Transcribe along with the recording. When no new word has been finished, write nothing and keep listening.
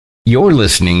You're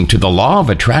listening to the Law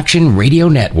of Attraction Radio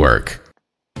Network.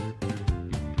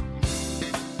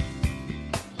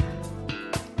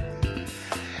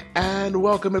 And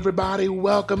welcome, everybody.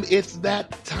 Welcome. It's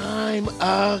that time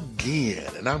again.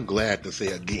 And I'm glad to say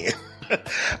again.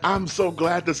 I'm so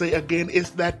glad to say again,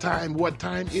 it's that time. What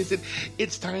time is it?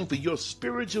 It's time for your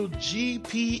spiritual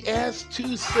GPS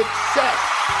to success.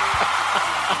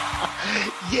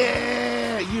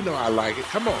 Yeah, you know I like it.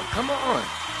 Come on, come on.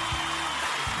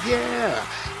 Yeah,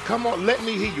 come on, let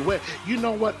me hear you. You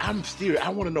know what? I'm serious. I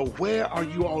want to know, where are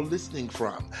you all listening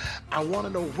from? I want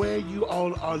to know where you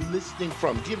all are listening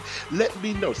from. Let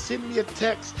me know. Send me a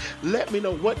text. Let me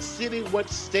know what city, what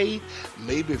state.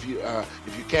 Maybe if you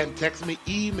can't text me,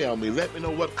 email me. Let me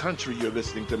know what country you're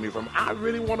listening to me from. I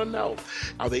really want to know.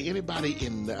 Are there anybody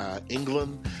in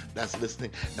England that's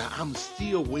listening? Now, I'm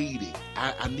still waiting.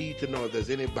 I need to know if there's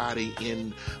anybody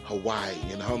in Hawaii,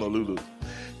 in Honolulu.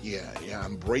 Yeah,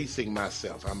 I'm bracing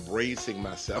myself. I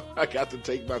got to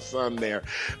take my son there.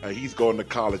 He's going to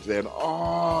college there. And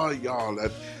y'all, I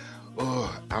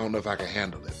don't know if I can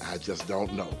handle it. I just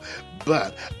don't know.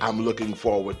 But I'm looking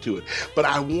forward to it. But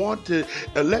I want to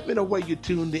let me know where you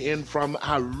tuned in from.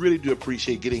 I really do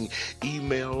appreciate getting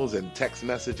emails and text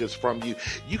messages from you.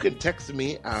 You can text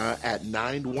me at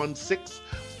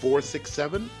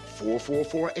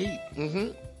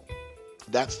 916-467-4448.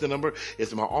 That's the number.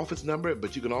 It's my office number,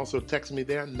 but you can also text me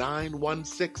there,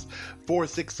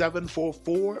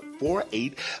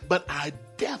 916-467-4448. But I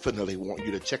definitely want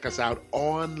you to check us out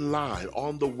online,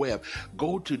 on the web.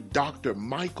 Go to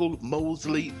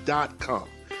drmichaelmosley.com.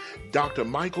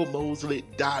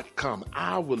 drmichaelmosley.com.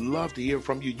 I would love to hear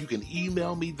from you. You can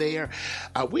email me there.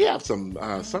 We have some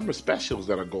summer specials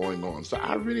that are going on, so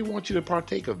I really want you to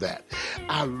partake of that.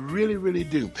 I really, really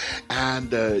do.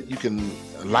 And you can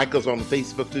like us on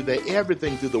Facebook through there,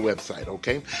 everything through the website,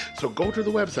 okay? So go to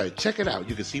the website, check it out.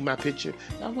 You can see my picture.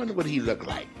 I wonder what he looked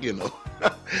like, you know.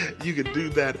 You can do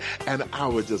that, and I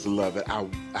would just love it. I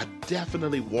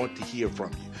definitely want to hear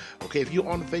from you. Okay, if you're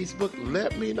on Facebook,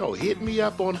 let me know. Hit me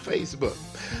up on Facebook.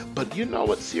 But you know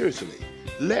what? Seriously,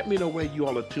 let me know where you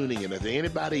all are tuning in. Is there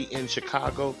anybody in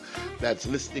Chicago that's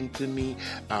listening to me?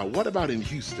 What about in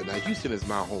Houston? Now, Houston is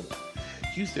my home.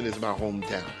 Houston is my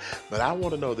hometown. But I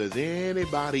want to know if there's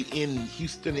anybody in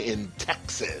Houston, in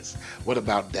Texas. What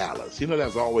about Dallas? You know,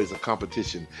 there's always a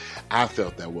competition. I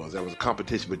felt there was a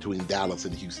competition between Dallas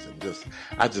and Houston.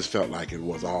 I just felt like it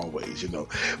was always, you know.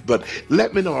 But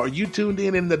let me know, are you tuned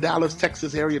in the Dallas,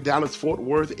 Texas area, Dallas-Fort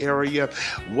Worth area?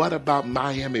 What about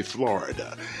Miami,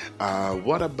 Florida?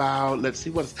 What about, let's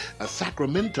see, what's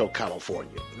Sacramento,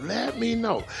 California? Let me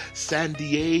know. San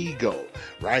Diego,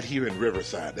 right here in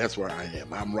Riverside. That's where I am.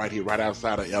 I'm right here, right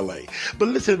outside of LA. But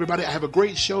listen, everybody, I have a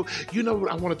great show. You know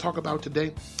what I want to talk about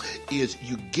today is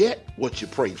you get what you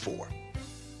pray for.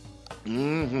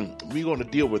 We're going to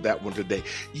deal with that one today.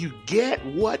 You get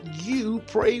what you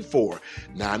pray for.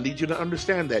 Now, I need you to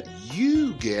understand that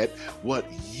you get what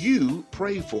you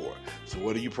pray for. So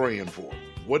what are you praying for?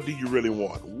 What do you really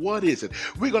want? What is it?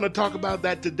 We're going to talk about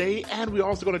that today, and we're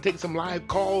also going to take some live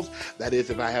calls. That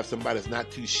is, if I have somebody that's not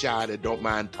too shy that don't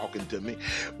mind talking to me,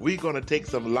 we're going to take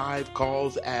some live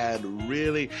calls and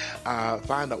really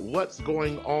find out what's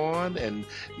going on, and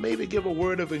maybe give a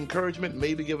word of encouragement,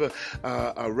 maybe give a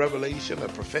revelation, a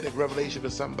prophetic revelation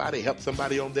to somebody, help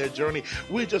somebody on their journey.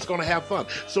 We're just going to have fun.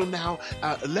 So now,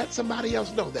 let somebody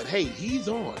else know that, hey, he's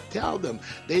on. Tell them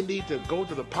they need to go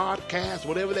to the podcast,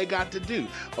 whatever they got to do.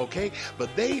 Okay, but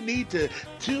they need to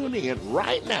tune in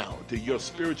right now to your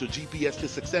spiritual GPS to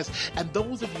success. And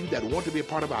those of you that want to be a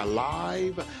part of our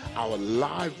live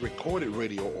recorded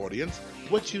radio audience,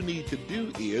 what you need to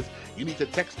do is you need to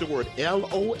text the word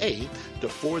LOA to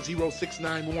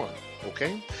 40691.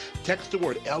 Okay? Text the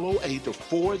word LOA to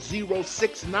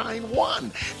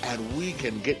 40691, and we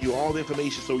can get you all the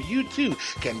information so you too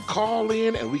can call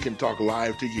in and we can talk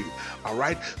live to you. All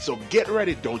right? So get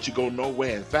ready. Don't you go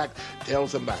nowhere. In fact, tell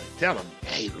somebody. Tell them,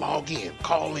 hey, log in,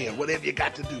 call in, whatever you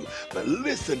got to do. But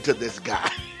listen to this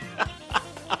guy.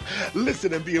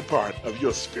 Listen and be a part of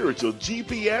your spiritual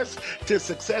GPS to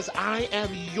success. I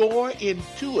am your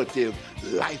intuitive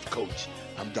life coach.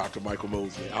 I'm Dr. Michael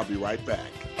Mosley. I'll be right back.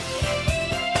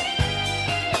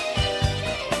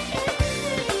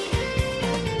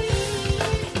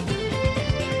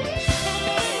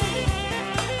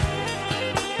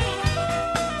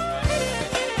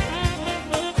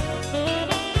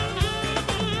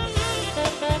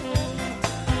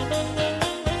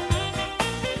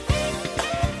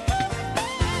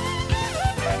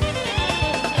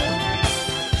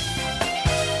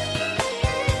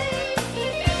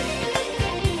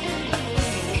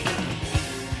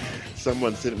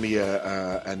 someone sent me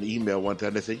an email one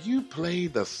time. They said, "You play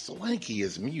the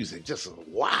swankiest music. Just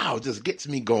wow, just gets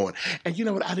me going." And you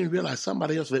know what? I didn't realize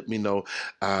somebody else let me know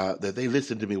that they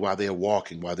listen to me while they're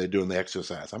walking, while they're doing the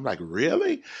exercise. I'm like,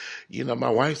 really? You know, my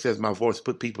wife says my voice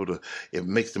it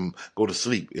makes them go to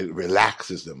sleep. It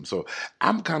relaxes them. So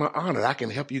I'm kind of honored. I can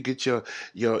help you get your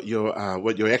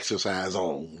exercise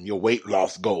on, your weight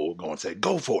loss goal going. Say,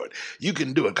 go for it. You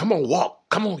can do it. Come on, walk.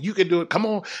 Come on, you can do it. Come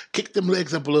on, kick them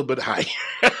legs up a little bit higher.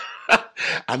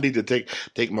 I need to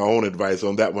take my own advice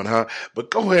on that one, huh?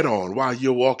 But go ahead on. While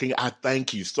you're walking, I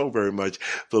thank you so very much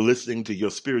for listening to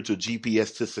your spiritual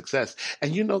GPS to success.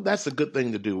 And you know, that's a good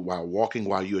thing to do while walking,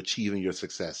 while you're achieving your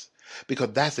success.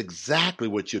 Because that's exactly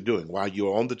what you're doing while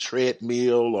you're on the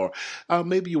treadmill, or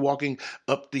maybe you're walking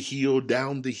up the hill,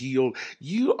 down the hill.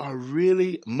 You are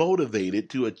really motivated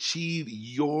to achieve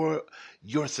your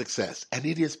success, and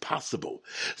it is possible.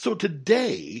 So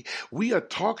today we are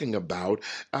talking about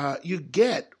you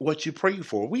get what you pray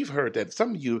for. We've heard that.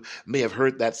 Some of you may have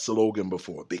heard that slogan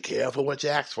before. Be careful what you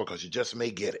ask for, because you just may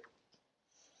get it.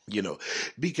 You know,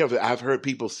 be careful. I've heard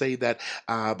people say that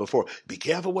before. Be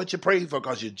careful what you pray for,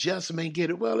 because you just may get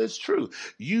it. Well, it's true.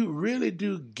 You really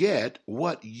do get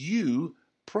what you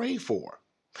pray for.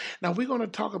 Now, we're going to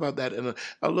talk about that in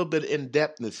a little bit in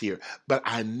depthness here, but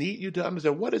I need you to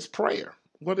understand, what is prayer?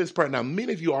 What is prayer? Now,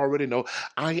 many of you already know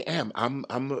I'm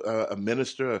a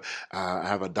minister. I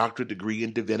have a doctorate degree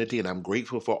in divinity, and I'm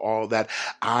grateful for all that.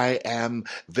 I am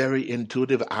very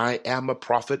intuitive. I am a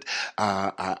prophet.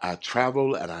 I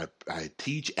travel and I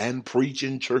teach and preach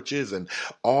in churches and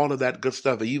all of that good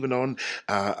stuff, even on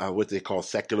what they call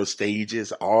secular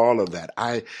stages, all of that.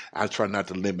 I try not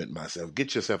to limit myself.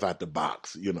 Get yourself out the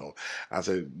box. You know, I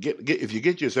said, if you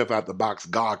get yourself out the box,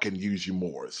 God can use you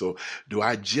more. So do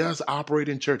I just operate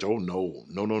in church? Oh,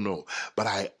 no. But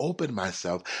I open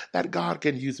myself that God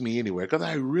can use me anywhere, because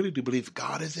I really do believe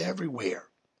God is everywhere.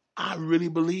 I really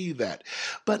believe that.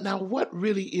 But now, what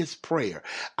really is prayer?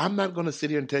 I'm not going to sit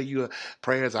here and tell you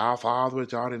prayer is Our Father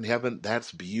which art in heaven.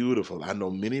 That's beautiful. I know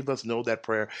many of us know that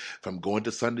prayer from going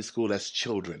to Sunday school as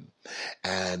children.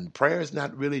 And prayer is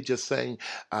not really just saying,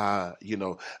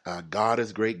 God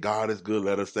is great, God is good,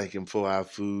 let us thank him for our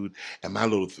food. And my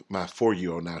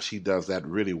 4-year-old now, she does that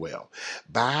really well.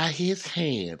 By his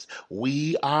hands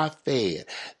we are fed.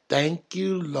 Thank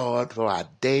you, Lord, for our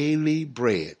daily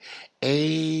bread.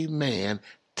 Amen.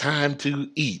 Time to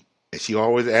eat. And she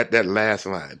always add that last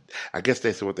line. I guess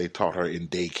that's what they taught her in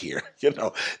daycare.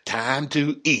 Time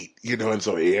to eat. And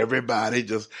so everybody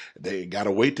they got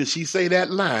to wait till she say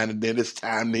that line, and then it's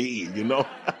time to eat,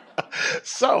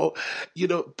 So,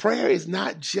 prayer is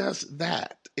not just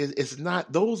that. It's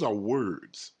not, those are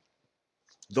words.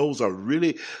 Those are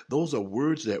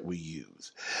words that we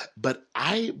use. But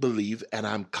I believe, and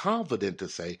I'm confident to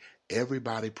say,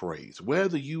 everybody prays.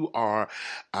 Whether you are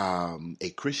a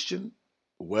Christian,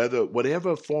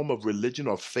 whatever form of religion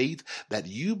or faith that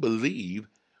you believe,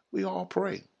 we all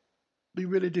pray. We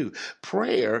really do.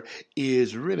 Prayer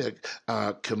is really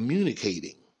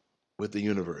communicating with the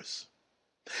universe.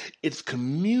 It's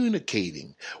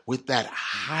communicating with that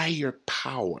higher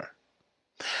power.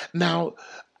 Now,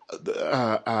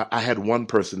 I had one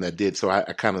person that did, so I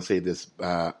kind of say this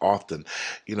often.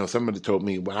 Somebody told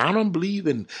me, well, I don't believe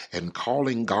in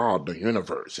calling God the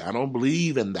universe. I don't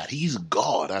believe in that. He's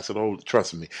God. I said, oh,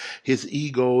 trust me, his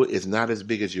ego is not as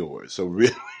big as yours. So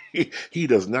really, he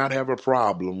does not have a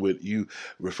problem with you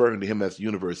referring to him as the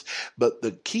universe. But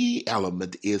the key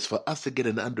element is for us to get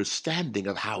an understanding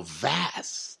of how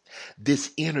vast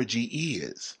this energy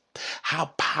is. How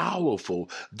powerful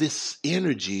this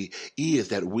energy is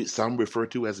that some refer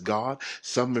to as God,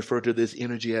 some refer to this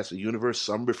energy as the universe,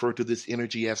 some refer to this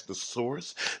energy as the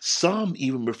source, some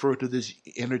even refer to this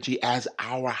energy as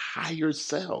our higher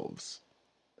selves.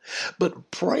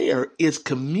 But prayer is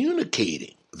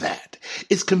communicating that.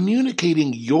 It's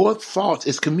communicating your thoughts.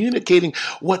 It's communicating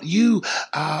what your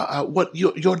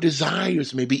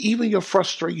desires may be, even your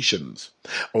frustrations.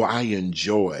 I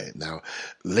enjoy. Now,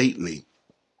 lately,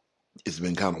 it's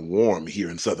been kind of warm here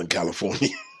in Southern California.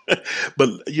 But,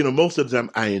 most of the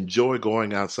time I enjoy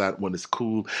going outside when it's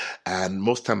cool. And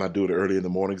most time I do it early in the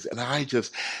mornings. And I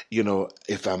just,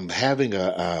 if I'm having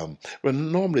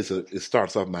normally it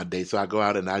starts off my day. So I go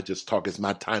out and I just talk. It's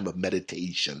my time of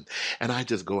meditation. And I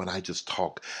just go and I just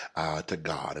talk to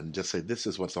God and just say, this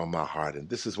is what's on my heart. And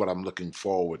this is what I'm looking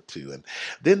forward to. And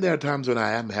then there are times when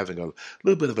I am having a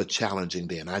little bit of a challenging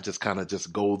day. And I just kind of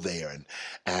just go there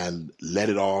and let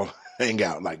it all praying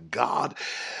out like, God,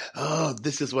 oh,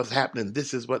 this is what's happening.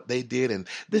 This is what they did. And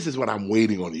this is what I'm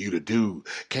waiting on you to do.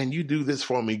 Can you do this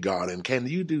for me, God? And can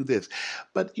you do this?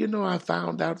 But I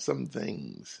found out some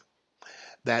things,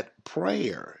 that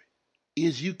prayer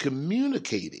is you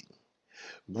communicating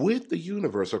with the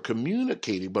universe, or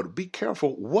communicating, but be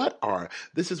careful.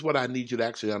 This is what I need you to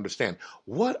actually understand.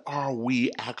 What are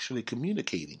we actually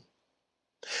communicating?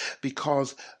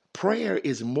 Because prayer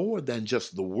is more than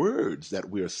just the words that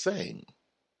we're saying.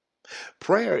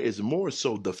 Prayer is more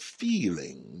so the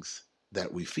feelings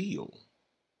that we feel.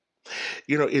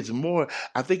 It's more,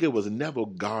 I think it was Neville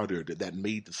Goddard that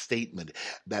made the statement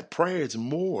that prayer is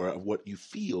more of what you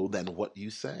feel than what you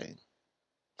say.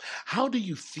 How do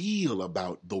you feel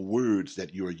about the words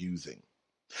that you're using?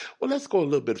 Well, let's go a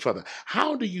little bit further.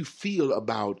 How do you feel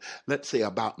about, let's say,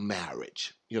 about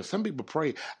marriage? Some people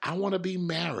pray, I want to be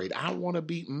married. I want to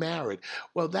be married.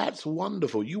 Well, that's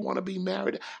wonderful. You want to be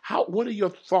married? What are your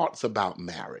thoughts about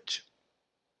marriage?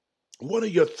 What are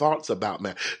your thoughts about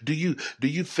marriage? Do you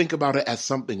think about it as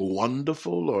something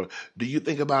wonderful, or do you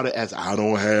think about it as, I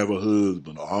don't have a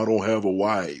husband, or I don't have a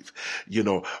wife,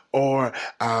 or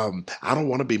I don't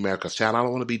want to be married because, child, I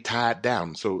don't want to be tied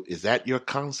down. So is that your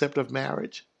concept of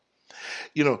marriage?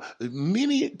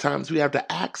 Many times we have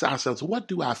to ask ourselves, what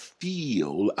do I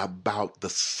feel about the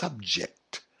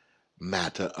subject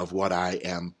matter of what I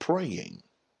am praying?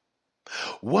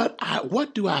 What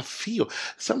do I feel?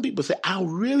 Some people say, I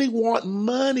really want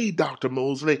money, Dr.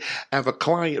 Mosley. I have a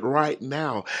client right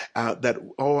now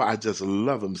I just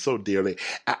love him so dearly.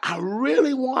 I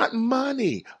really want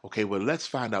money. Okay, well, let's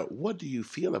find out, what do you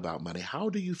feel about money? How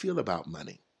do you feel about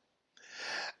money?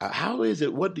 How is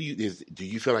it? Do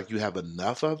you feel like you have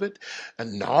enough of it?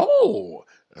 And no.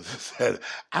 As I said,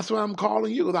 that's why I'm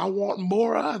calling you, because I want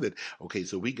more of it. Okay,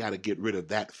 so we got to get rid of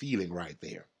that feeling right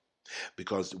there.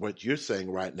 Because what you're saying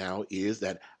right now is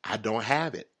that I don't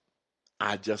have it.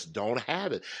 I just don't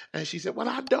have it. And she said, well,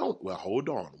 I don't. Well, hold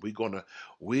on.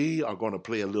 We are going to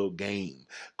play a little game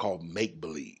called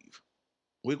make-believe.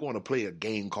 We're going to play a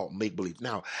game called make-believe.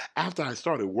 Now, after I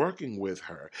started working with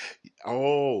her,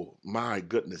 oh my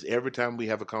goodness, every time we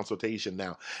have a consultation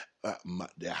now,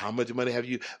 how much money have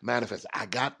you manifested? I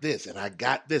got this and I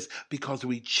got this, because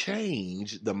we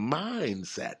changed the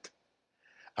mindset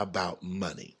about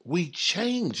money. We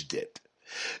changed it.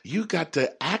 You got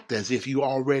to act as if you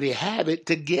already have it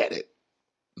to get it.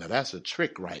 Now that's a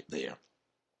trick right there.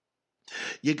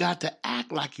 You got to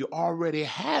act like you already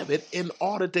have it in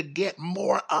order to get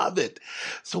more of it.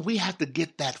 So we have to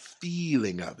get that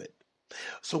feeling of it.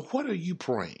 So what are you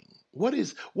praying? What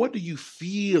do you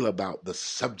feel about the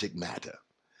subject matter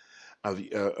of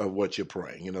what you're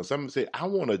praying? Some say, I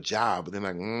want a job, but they're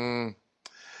like,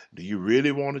 do you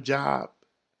really want a job?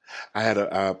 I had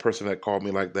a person that called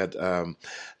me like that,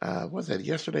 what was that,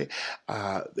 yesterday?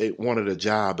 They wanted a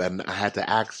job, and I had to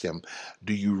ask them,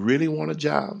 do you really want a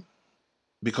job?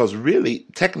 Because really,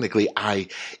 technically, I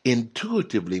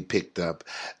intuitively picked up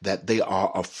that they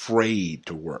are afraid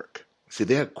to work. See,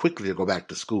 they're quickly to go back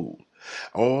to school.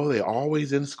 Oh, they're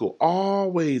always in school,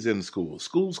 always in school.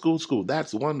 School.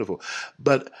 That's wonderful.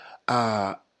 But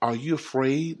are you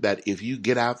afraid that if you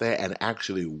get out there and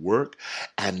actually work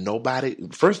and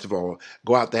first of all,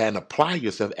 go out there and apply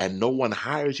yourself and no one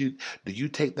hires you, do you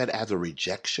take that as a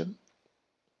rejection?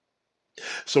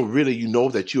 So really,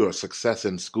 that you're a success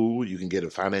in school. You can get a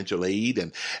financial aid,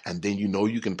 and then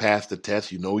you can pass the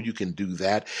test. You can do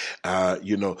that.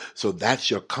 So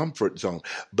that's your comfort zone.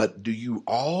 But do you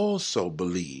also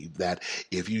believe that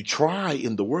if you try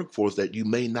in the workforce, that you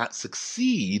may not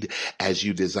succeed as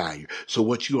you desire? So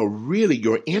what you are really,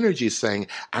 your energy is saying,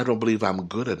 I don't believe I'm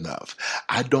good enough.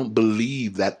 I don't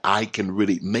believe that I can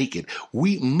really make it.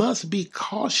 We must be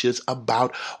cautious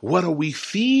about what are we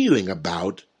feeling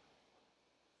about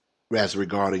as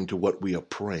regarding to what we are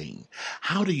praying.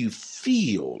 How do you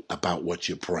feel about what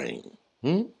you're praying?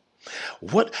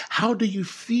 How do you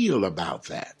feel about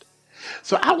that?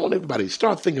 So I want everybody to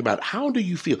start thinking about, how do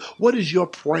you feel? What is your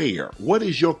prayer? What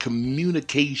is your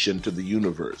communication to the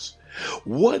universe?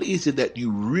 What is it that you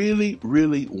really,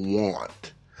 really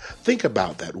want? Think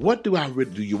about that. What do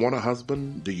you want a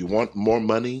husband? Do you want more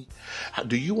money?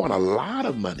 Do you want a lot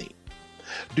of money?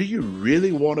 Do you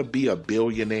really want to be a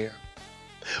billionaire?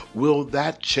 Will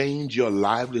that change your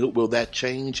livelihood? Will that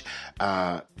change?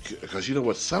 Because you know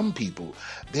what? Some people,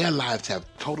 their lives have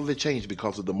totally changed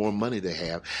because of the more money they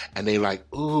have. And they like,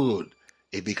 ooh,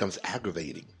 it becomes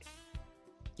aggravating.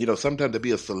 Sometimes to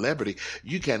be a celebrity,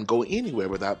 you can't go anywhere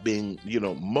without being,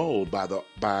 mauled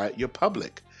by your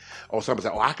public. Or somebody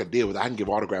say, oh, I could deal with it. I can give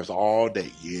autographs all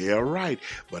day. Yeah, right.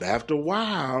 But after a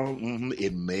while,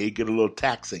 it may get a little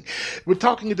taxing. We're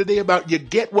talking today about you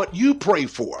get what you pray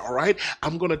for, all right?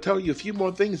 I'm going to tell you a few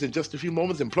more things in just a few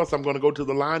moments, and plus I'm going to go to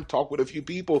the line, talk with a few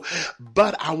people.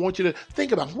 But I want you to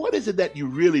think about, what is it that you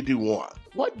really do want?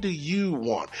 What do you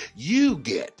want? You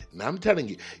get. And I'm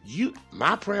telling you,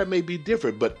 my prayer may be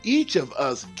different, but each of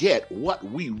us get what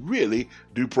we really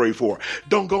do pray for.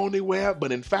 Don't go anywhere,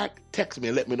 but in fact, text me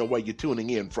and let me know where you're tuning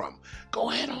in from. Go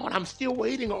ahead on. I'm still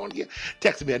waiting on you.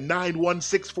 Text me at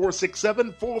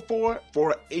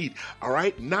 916-467-4448. All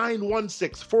right?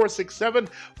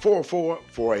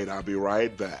 916-467-4448. I'll be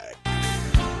right back.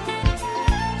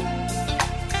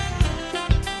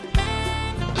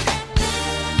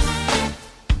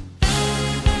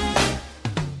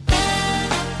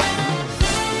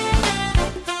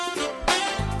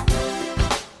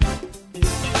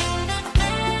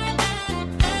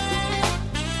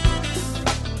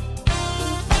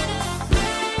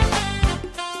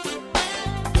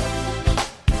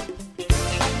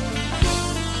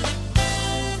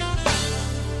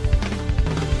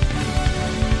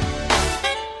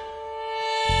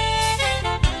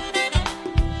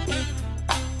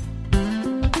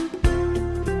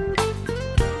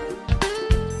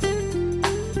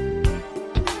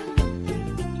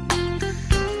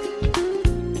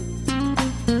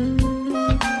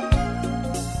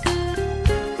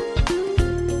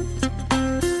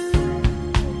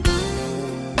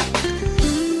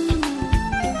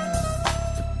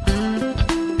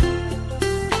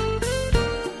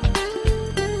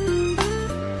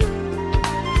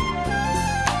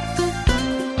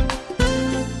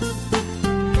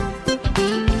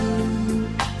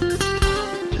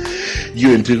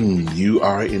 You're in tune. You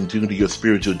are in tune to your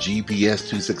spiritual GPS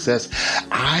to success.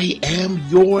 I am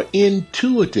your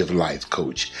intuitive life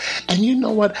coach. And you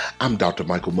know what? I'm Dr.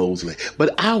 Michael Mosley,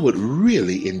 but I would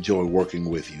really enjoy working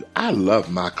with you. I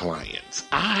love my clients.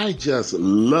 I just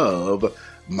love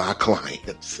my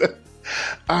clients.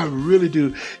 I really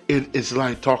do. It's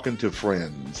like talking to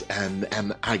friends, and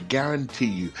I guarantee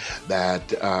you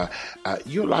that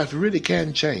your life really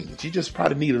can change. You just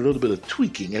probably need a little bit of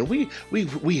tweaking, and we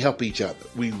help each other.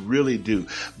 We really do.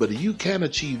 But you can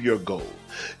achieve your goal.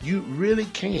 You really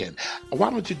can. Why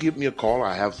don't you give me a call?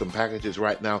 I have some packages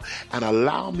right now, and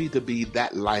allow me to be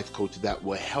that life coach that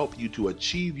will help you to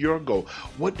achieve your goal.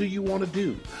 What do you want to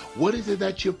do? What is it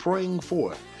that you're praying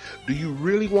for? Do you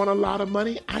really want a lot of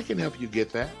money? I can help you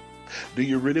get that. Do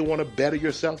you really want to better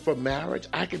yourself for marriage?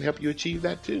 I can help you achieve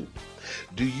that too.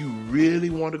 Do you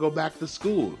really want to go back to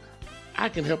school? I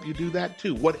can help you do that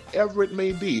too. Whatever it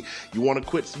may be, you want to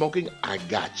quit smoking? I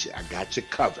got you. I got you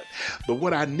covered. But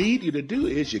what I need you to do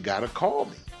is you got to call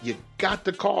me. You got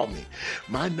to call me.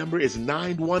 My number is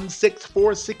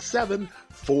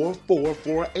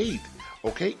 916-467-4448.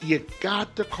 Okay, you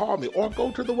got to call me or go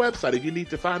to the website. If you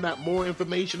need to find out more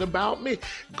information about me,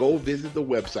 go visit the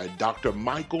website,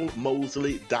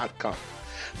 drmichaelmosley.com.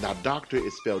 Now, doctor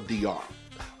is spelled DR.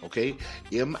 Okay,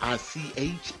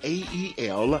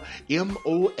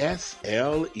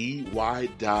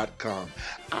 MICHAELMOSLEY.com.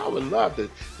 I would love to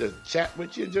chat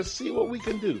with you and just see what we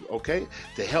can do, okay,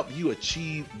 to help you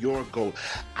achieve your goal.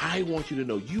 I want you to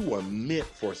know you are meant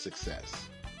for success.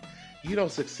 You know,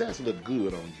 success looks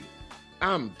good on you.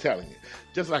 I'm telling you,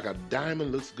 just like a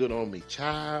diamond looks good on me,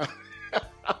 child.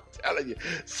 I'm telling you,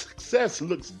 success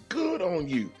looks good on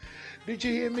you. Did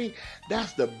you hear me?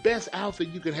 That's the best outfit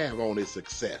you can have on is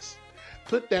success.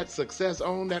 Put that success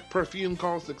on, that perfume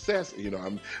called success.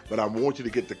 But I want you to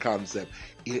get the concept.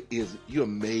 You're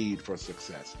made for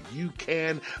success. You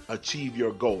can achieve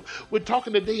your goal. We're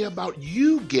talking today about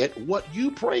you get what you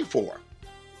pray for.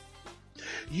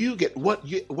 You get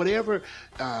whatever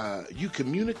you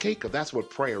communicate, because that's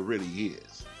what prayer really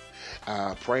is.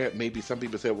 Prayer, maybe some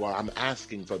people say, well, I'm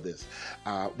asking for this.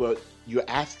 Well, you're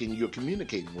asking, you're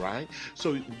communicating, right?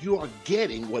 So you are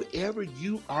getting whatever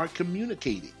you are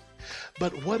communicating.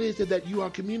 But what is it that you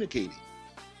are communicating?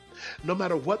 No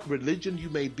matter what religion you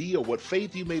may be or what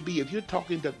faith you may be, if you're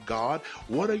talking to God,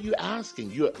 what are you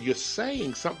asking? You're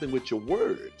saying something with your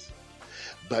words.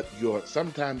 But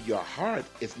sometimes your heart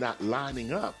is not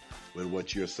lining up with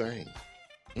what you're saying.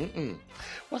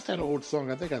 What's that old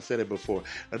song? I think I said it before.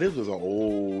 Now, this was an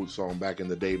old song back in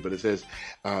the day, but it says,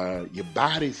 your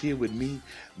body's here with me,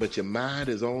 but your mind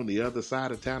is on the other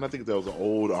side of town. I think that was an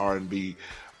old R&B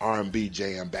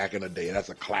jam back in the day. That's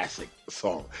a classic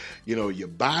song. Your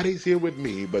body's here with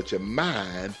me, but your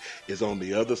mind is on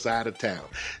the other side of town.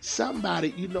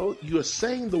 Somebody, you're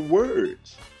saying the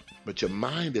words, but your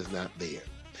mind is not there.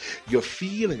 Your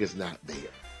feeling is not there.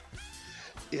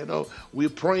 We're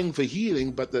praying for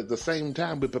healing, but at the same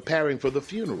time, we're preparing for the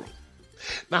funeral.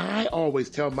 Now, I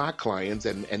always tell my clients,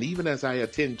 and even as I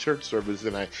attend church service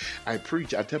and I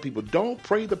preach, I tell people, don't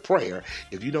pray the prayer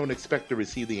if you don't expect to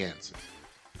receive the answer.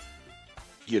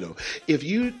 If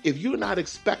you're not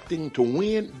expecting to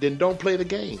win, then don't play the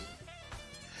game.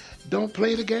 Don't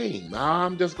play the game.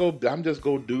 I'm just go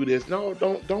do this. No,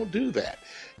 don't do that.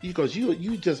 Because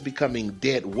you just becoming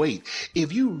dead weight.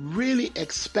 If you really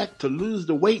expect to lose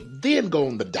the weight, then go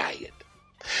on the diet.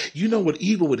 You know what?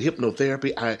 Even with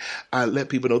hypnotherapy, I let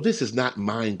people know this is not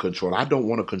mind control. I don't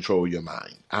want to control your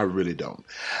mind. I really don't.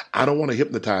 I don't want to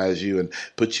hypnotize you and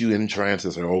put you in trance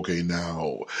and say, okay,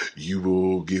 now you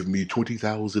will give me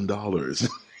 $20,000.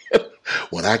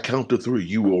 When I count to 3,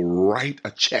 you will write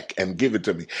a check and give it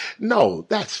to me. No,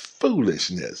 that's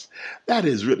foolishness.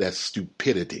 That's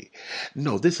stupidity.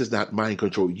 No, this is not mind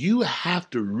control. You have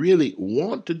to really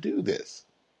want to do this.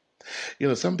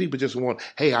 Some people just want,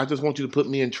 hey, I just want you to put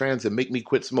me in trance and make me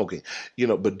quit smoking.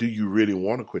 But do you really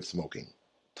want to quit smoking?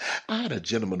 I had a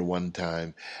gentleman one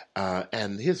time,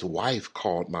 and his wife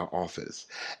called my office,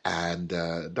 and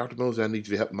Dr. Mosley, I need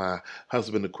you to help my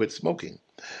husband to quit smoking.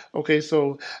 Okay,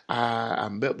 so I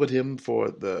met with him for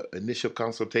the initial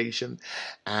consultation,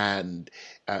 and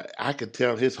I could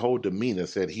tell his whole demeanor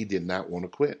said he did not want to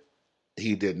quit.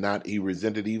 He did not. He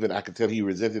resented I could tell he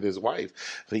resented his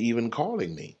wife for even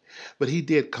calling me. But he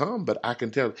did come, but I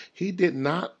can tell he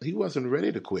wasn't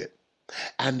ready to quit.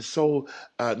 And so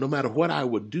no matter what I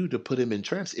would do to put him in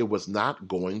trance, it was not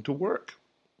going to work.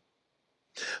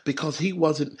 Because he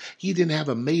didn't have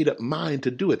a made up mind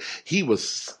to do it. He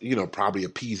was, probably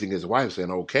appeasing his wife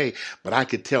saying, okay, but I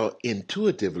could tell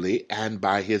intuitively and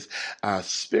by his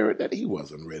spirit that he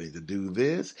wasn't ready to do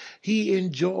this. He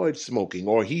enjoyed smoking,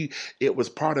 or it was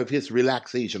part of his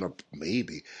relaxation, or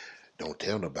maybe, don't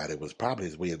tell nobody, it was probably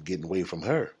his way of getting away from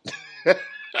her.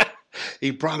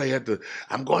 He probably had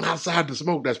I'm going outside to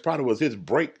smoke. That's probably was his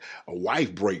break, a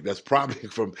wife break. That's probably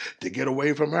to get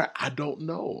away from her. I don't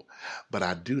know. But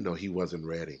I do know he wasn't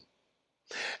ready.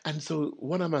 And so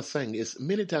what am I saying is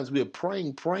many times we are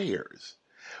praying prayers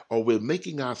or we're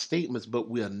making our statements, but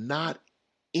we are not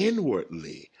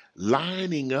inwardly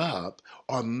lining up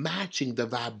or matching the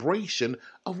vibration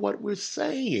of what we're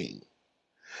saying.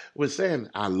 We're saying,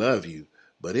 I love you,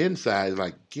 but inside,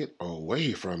 like, get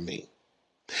away from me.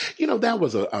 That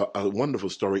was a wonderful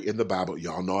story in the Bible.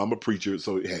 Y'all know I'm a preacher,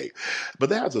 so hey. But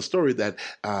that was a story that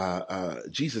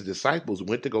Jesus' disciples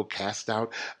went to go cast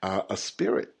out a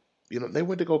spirit. They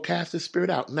went to go cast the spirit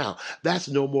out. Now, that's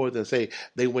no more than say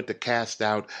they went to cast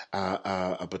out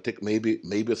a particular,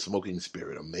 maybe a smoking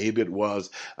spirit, or maybe it was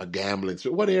a gambling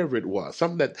spirit, whatever it was,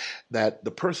 something that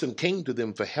the person came to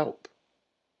them for help.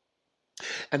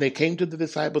 And they came to the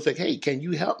disciples like, hey, can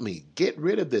you help me get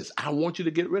rid of this? I want you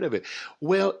to get rid of it.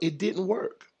 Well, it didn't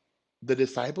work. The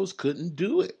disciples couldn't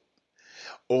do it.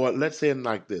 Or let's say it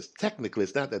like this. Technically,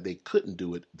 it's not that they couldn't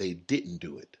do it. They didn't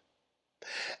do it.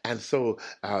 And so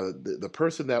the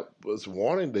person that was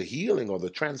wanting the healing or the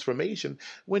transformation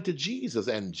went to Jesus,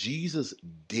 and Jesus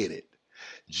did it.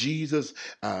 Jesus,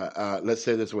 let's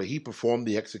say this way, he performed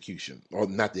the execution, or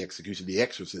not the execution, the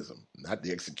exorcism. Not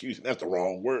the execution, that's the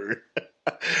wrong word.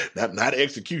 not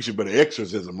execution, but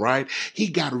exorcism, right? He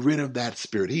got rid of that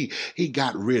spirit. He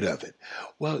got rid of it.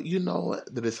 Well,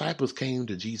 the disciples came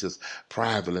to Jesus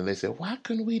privately, and they said, why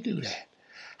couldn't we do that?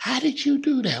 How did you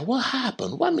do that? What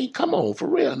happened? Well, I mean, come on, for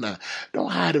real now.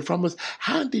 Don't hide it from us.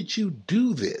 How did you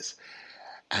do this?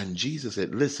 And Jesus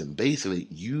said, listen, basically,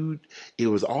 it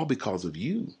was all because of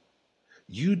you.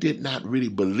 You did not really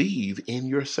believe in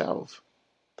yourself.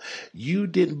 You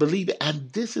didn't believe it. And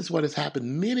this is what has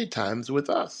happened many times with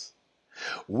us.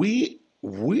 We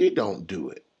don't do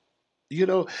it.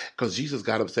 Because Jesus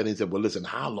got upset and he said, well, listen,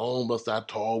 how long must I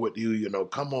toil with you?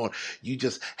 Come on, you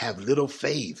just have little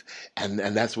faith. And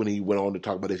that's when he went on to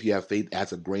talk about if you have faith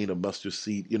as a grain of mustard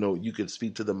seed, you can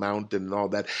speak to the mountain and all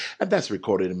that. And that's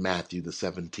recorded in Matthew, the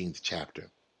 17th chapter.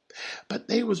 But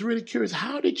they was really curious.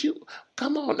 How did you,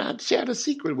 come on now, share the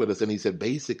secret with us? And he said,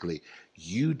 basically,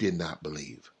 you did not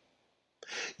believe.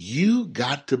 You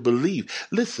got to believe.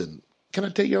 Listen, can I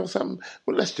tell you something?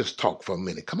 Well, let's just talk for a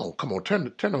minute. Come on, turn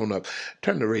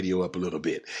the radio up a little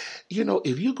bit.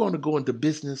 If you're going to go into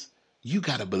business, you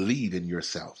got to believe in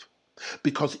yourself.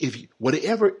 Because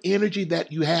whatever energy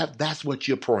that you have, that's what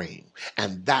you're praying,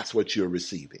 and that's what you're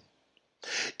receiving.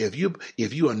 If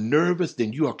you are nervous,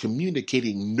 then you are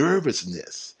communicating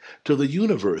nervousness to the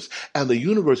universe, and the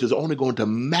universe is only going to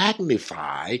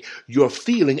magnify your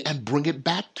feeling and bring it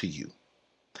back to you.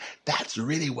 That's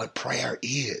really what prayer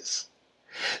is.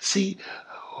 See,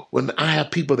 When I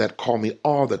have people that call me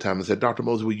all the time and say, Dr.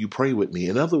 Mosley, will you pray with me?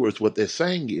 In other words, what they're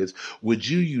saying is, would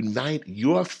you unite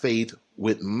your faith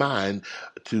with mine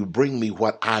to bring me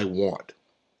what I want?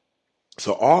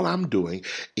 So all I'm doing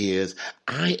is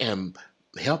I am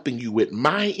helping you with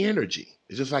my energy.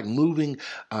 It's just like moving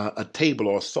a table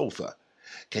or a sofa.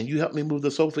 Can you help me move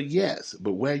the sofa? Yes.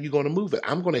 But where are you going to move it?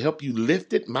 I'm going to help you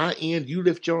lift it, my end, you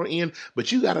lift your end,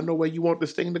 but you got to know where you want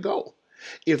this thing to go.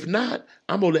 If not,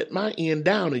 I'm going to let my end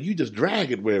down and you just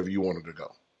drag it wherever you want it to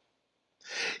go.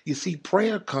 You see,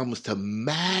 prayer comes to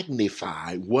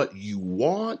magnify what you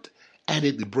want, and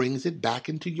it brings it back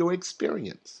into your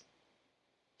experience.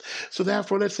 So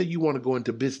therefore, let's say you want to go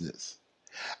into business.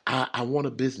 I want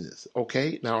a business.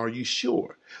 Okay, now are you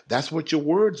sure? That's what your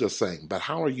words are saying, but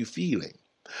how are you feeling?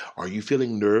 Are you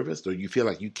feeling nervous? Or you feel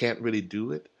like you can't really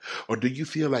do it? Or do you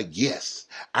feel like, yes,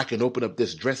 I can open up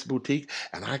this dress boutique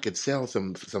and I could sell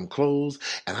some clothes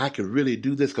and I could really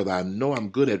do this because I know I'm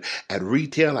good at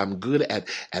retail. I'm good at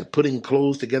putting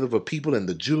clothes together for people and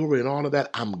the jewelry and all of that.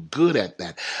 I'm good at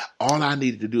that. All I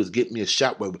needed to do is get me a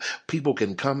shop where people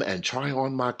can come and try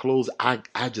on my clothes. I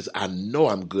know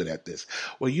I'm good at this.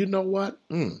 Well, you know what?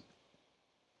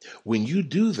 When you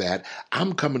do that,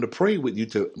 I'm coming to pray with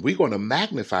you we're going to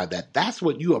magnify that. That's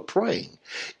what you are praying,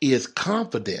 is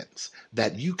confidence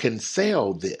that you can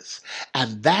sell this.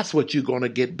 And that's what you're going to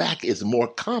get back, is more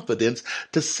confidence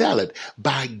to sell it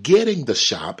by getting the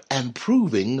shop and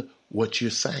proving what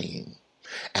you're saying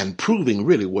and proving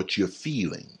really what you're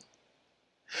feeling.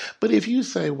 But if you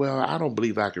say, well, I don't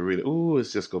believe I can really,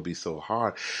 it's just going to be so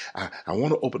hard. I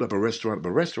want to open up a restaurant,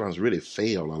 but restaurants really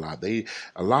fail a lot. A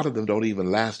lot of them don't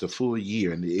even last a full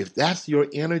year. And if that's your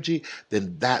energy,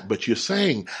 then but you're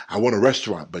saying, I want a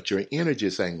restaurant, but your energy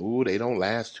is saying, they don't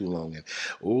last too long. And,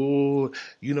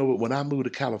 you know what, when I moved to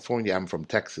California, I'm from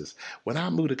Texas. When I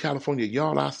moved to California,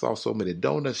 y'all, I saw so many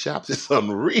donut shops. It's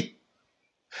unreal.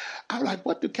 I'm like,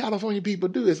 what do California people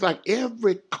do? It's like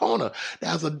every corner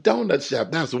there's a donut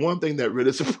shop. That's one thing that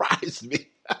really surprised me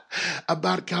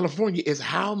about California, is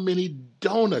how many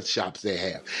donut shops they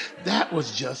have. That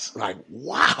was just like,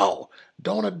 wow,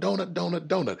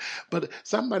 donut. But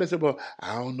somebody said, well,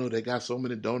 I don't know, they got so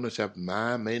many donut shops,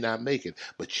 mine may not make it.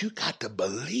 But you got to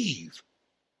believe.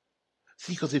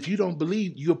 See, because if you don't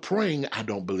believe, you're praying, I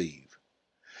don't believe.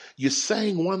 You're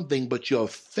saying one thing, but your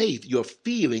faith, your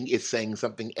feeling is saying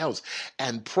something else.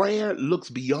 And prayer looks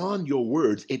beyond your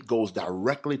words. It goes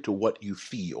directly to what you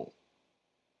feel.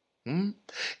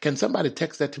 Can somebody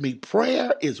text that to me?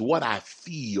 Prayer is what I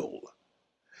feel.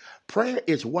 Prayer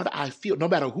is what I feel. No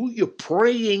matter who you're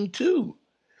praying to,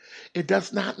 it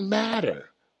does not matter.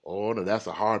 Oh, no, that's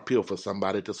a hard pill for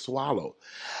somebody to swallow.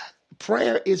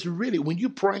 Prayer is really, when you're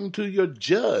praying to your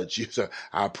judge, you say,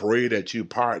 I pray that you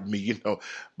pardon me,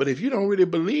 But if you don't really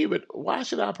believe it, why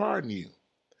should I pardon you?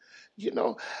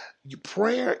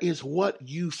 Prayer is what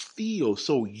you feel.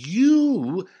 So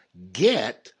you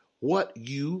get what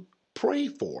you pray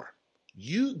for.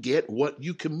 You get what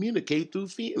you communicate through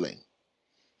feeling.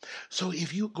 So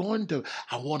if you're going to,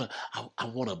 I want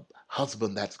a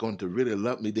husband that's going to really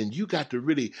love me, then you got to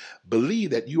really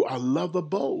believe that you are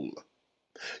lovable.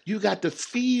 You got to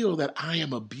feel that I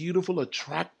am a beautiful,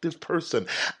 attractive person.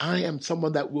 I am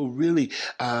someone that will really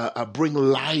bring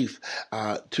life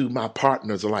to my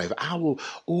partner's life. I'm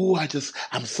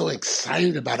so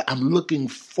excited about it. I'm looking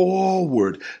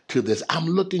forward to this. I'm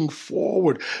looking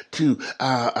forward to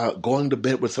going to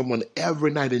bed with someone every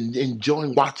night and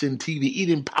enjoying watching TV,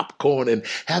 eating popcorn and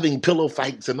having pillow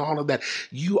fights and all of that.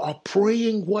 You are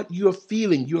praying what you're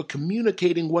feeling. You're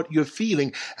communicating what you're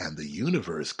feeling, and the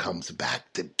universe comes back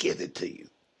to give it to you.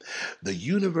 The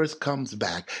universe comes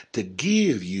back to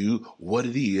give you what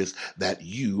it is that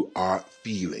you are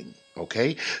feeling.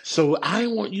 Okay? So I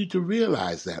want you to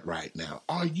realize that right now.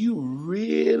 Are you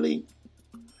really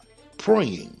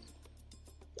praying?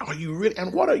 Are you really?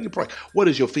 And what are you praying? What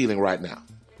is your feeling right now?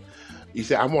 You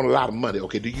say, I want a lot of money.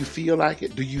 Okay, do you feel like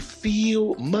it? Do you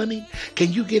feel money?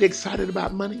 Can you get excited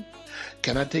about money?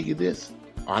 Can I tell you this?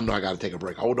 I know I got to take a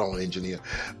break. Hold on, engineer.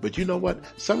 But you know what?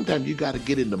 Sometimes you got to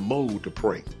get in the mode to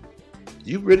pray.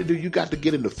 You really do. You got to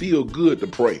get in the feel good to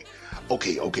pray.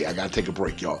 Okay, I got to take a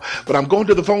break, y'all. But I'm going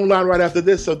to the phone line right after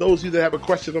this. So those of you that have a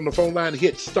question on the phone line,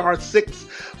 hit *6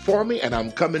 for me, and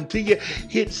I'm coming to you.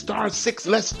 Hit *6.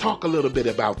 Let's talk a little bit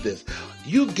about this.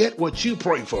 You get what you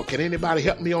pray for. Can anybody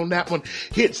help me on that one?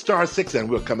 Hit *6, and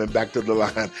we're coming back to the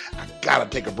line. I got to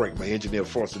take a break. My engineer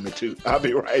forcing me to. I'll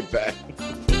be right back.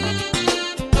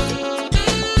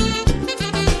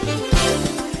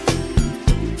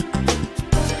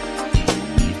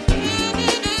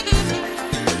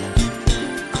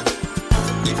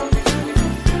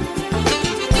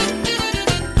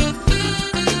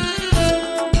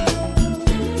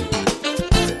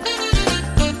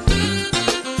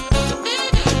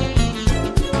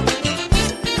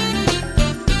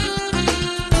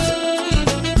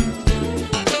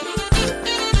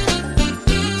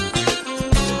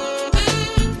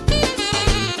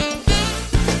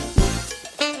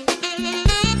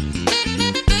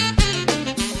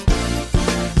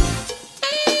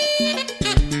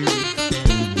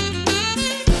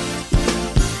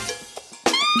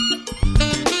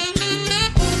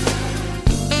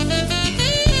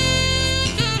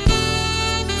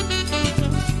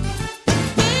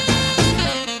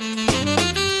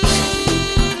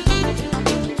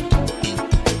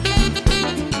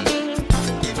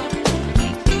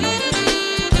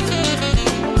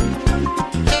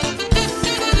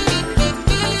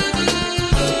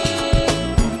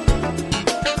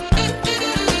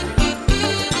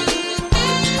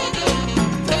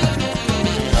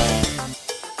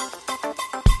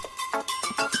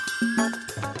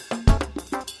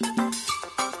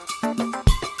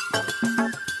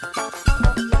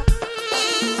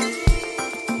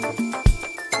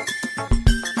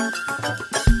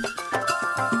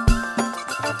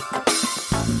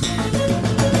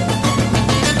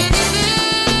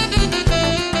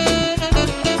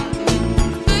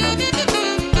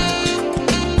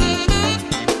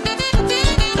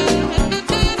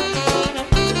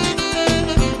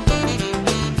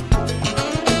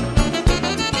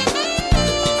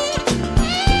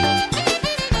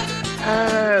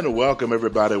 Welcome,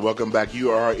 everybody. Welcome back. You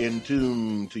are in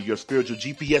tune to your spiritual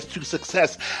GPS to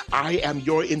success. I am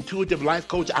your intuitive life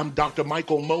coach. I'm Dr.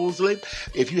 Michael Mosley.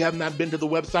 If you have not been to the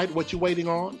website, what you waiting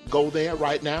on? Go there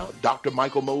right now,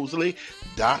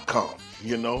 drmichaelmosley.com.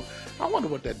 You know, I wonder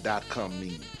what that .com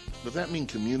means. Does that mean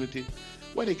community?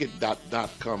 Where did they get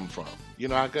 .com from? You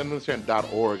know, I can understand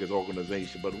 .org as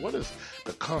organization, but what does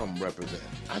the com represent?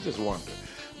 I just wonder.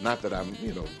 Not that I'm,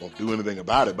 don't do anything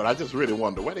about it, but I just really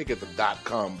wonder where they get the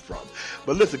 .com from.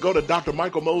 But listen, go to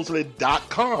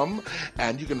drmichaelmosley.com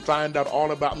and you can find out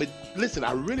all about me. Listen,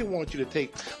 I really want you to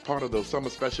take part of those summer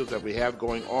specials that we have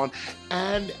going on,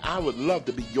 and I would love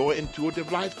to be your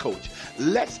intuitive life coach.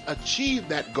 Let's achieve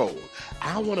that goal.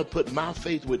 I want to put my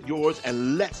faith with yours,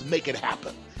 and let's make it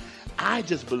happen. I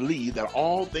just believe that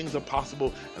all things are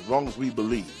possible as long as we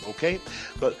believe, okay?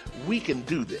 But we can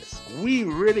do this. We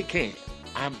really can.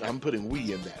 I'm putting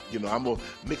we in that. I'm going to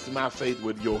mix my faith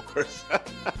with yours.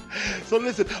 So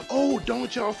listen,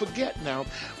 don't y'all forget now,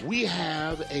 we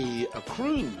have a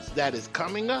cruise that is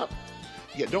coming up.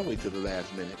 Yeah, don't wait till the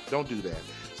last minute. Don't do that.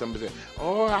 Somebody say,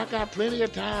 I got plenty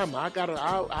of time.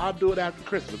 I'll do it after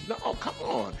Christmas. No, come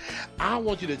on. I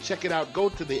want you to check it out. Go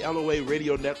to the LOA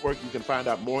Radio Network. You can find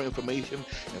out more information.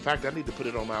 In fact, I need to put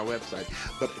it on my website,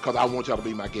 but because I want y'all to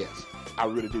be my guests. I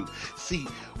really do. See,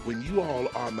 when you all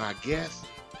are my guests,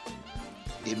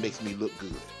 it makes me look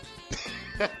good.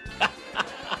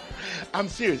 I'm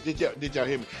serious. Did y'all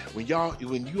hear me? When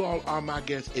you all are my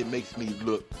guests, it makes me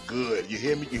look good. You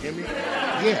hear me?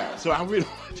 Yeah. So I really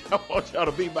want y'all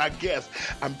to be my guests.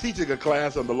 I'm teaching a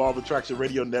class on the Law of Attraction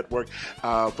Radio Network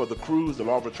for the cruise, the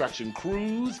Law of Attraction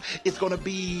cruise. It's going to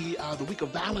be the week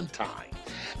of Valentine.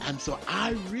 And so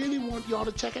I really want y'all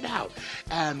to check it out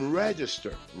and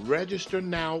register. Register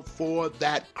now for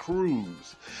that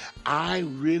cruise. I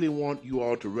really want you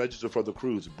all to register for the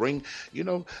cruise. Bring,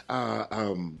 it'll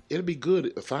be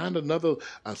good. Find another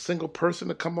single person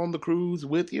to come on the cruise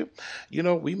with you.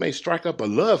 We may strike up a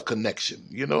love connection.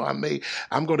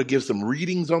 I'm going to give some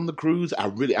readings on the cruise.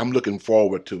 I'm looking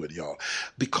forward to it, y'all,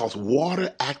 because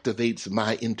water activates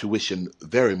my intuition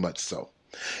very much so.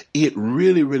 It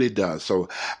really, really does. So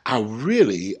I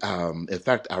really, in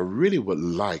fact, I really would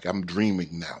like, I'm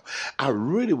dreaming now, I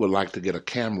really would like to get a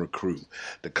camera crew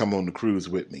to come on the cruise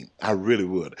with me. I really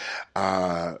would.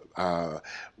 My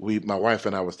wife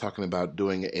and I was talking about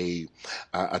doing a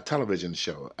television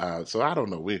show. So I don't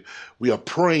know. We are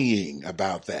praying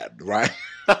about that, right?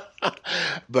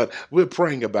 But we're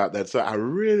praying about that. So I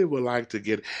really would like to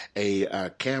get a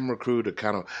camera crew to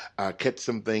kind of catch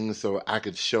some things so I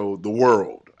could show the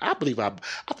world. I think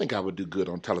I would do good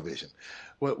on television.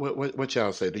 What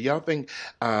y'all say? Do y'all think?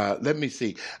 Let me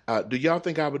see. Do y'all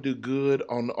think I would do good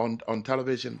on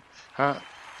television? Huh?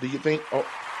 Do you think? Oh,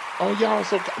 y'all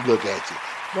so look at you.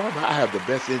 Boy, I have the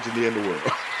best engineer in the world.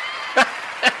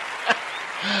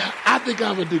 I think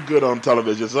I would do good on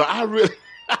television. So I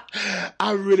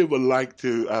really would like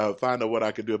to find out what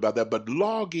I could do about that. But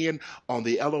log in on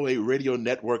the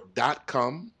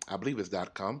LOARadionetwork.com. I believe it's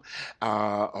 .com,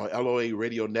 on LOA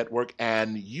Radio Network,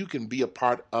 and you can be a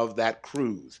part of that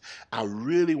cruise. I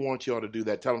really want you all to do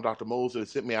that. Tell them Dr. Mosley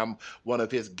sent me. I'm one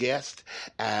of his guests,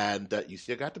 and you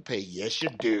still got to pay. Yes, you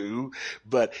do,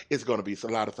 but it's going to be a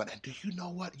lot of fun. And do you know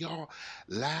what, y'all?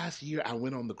 Last year, I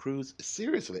went on the cruise.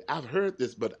 Seriously, I've heard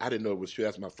this, but I didn't know it was true.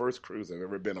 That's my first cruise I've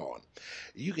ever been on.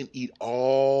 You can eat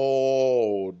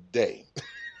all day.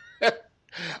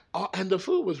 And the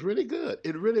food was really good.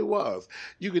 It really was.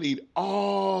 You could eat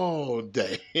all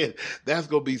day. That's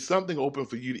going to be something open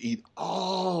for you to eat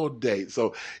all day.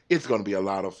 So it's going to be a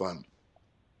lot of fun.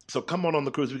 So come on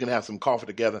the cruise. We can have some coffee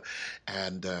together,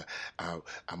 and I'm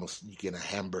going to sneak in a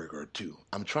hamburger or two.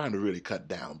 I'm trying to really cut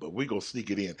down, but we're going to sneak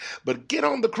it in. But get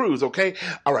on the cruise, okay?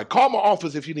 All right, call my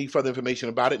office if you need further information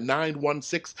about it,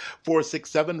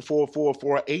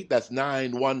 916-467-4448. That's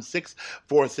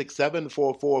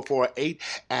 916-467-4448.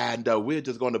 And we're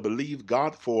just going to believe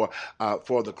God for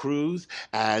the cruise,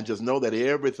 and just know that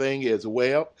everything is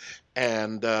well.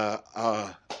 And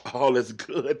all is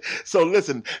good. So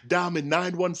listen, dial me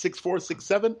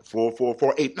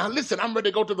 916-467-4448. Now listen, I'm ready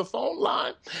to go to the phone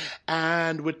line.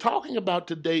 And we're talking about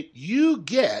today, you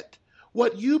get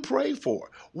what you pray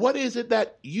for. What is it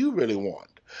that you really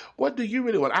want? What do you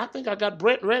really want? I think I got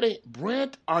Brent ready.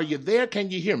 Brent, are you there? Can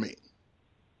you hear me?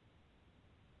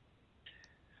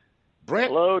 Brent?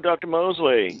 Hello, Dr.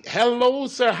 Mosley. Hello,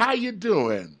 sir. How you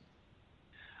doing?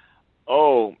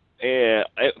 Oh, yeah.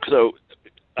 So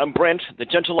I'm Brent, the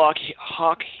Gentle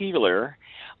Hawk Healer.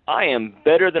 I am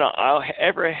better than I'll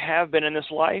ever have been in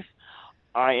this life.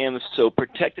 I am so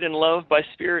protected and loved by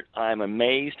Spirit. I'm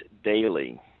amazed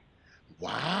daily.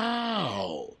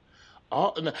 Wow.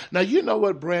 Now, you know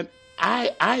what, Brent?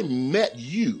 I met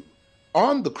you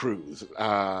on the cruise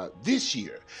this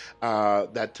year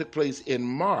that took place in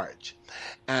March,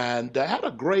 and had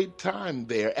a great time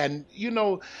there. And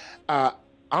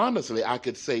honestly, I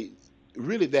could say,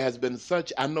 really, there has been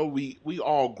such. I know we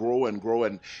all grow and grow,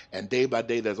 and day by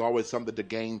day, there's always something to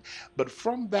gain. But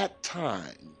from that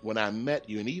time when I met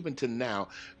you, and even to now,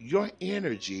 your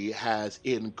energy has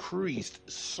increased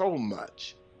so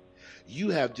much. You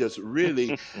have just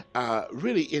really,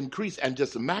 really increased and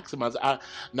just maximized.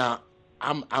 Now,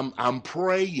 I'm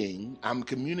praying. I'm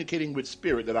communicating with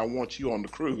Spirit that I want you on the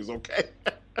cruise. Okay,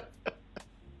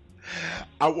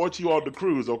 I want you on the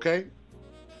cruise. Okay.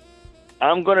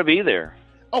 I'm going to be there.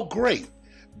 Oh, great.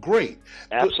 Great.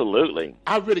 Absolutely.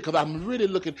 Because I'm really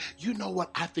looking, you know what?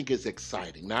 I think it's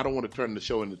exciting. Now, I don't want to turn the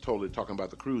show into totally talking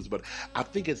about the cruise, but I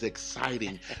think it's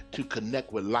exciting to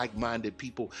connect with like-minded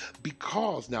people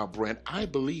because now, Brent, I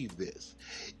believe this.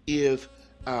 If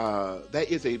there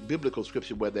is a biblical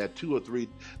scripture where there are two or three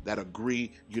that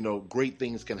agree, great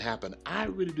things can happen. I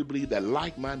really do believe that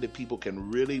like-minded people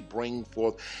can really bring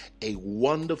forth a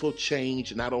wonderful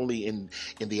change, not only in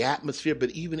the atmosphere, but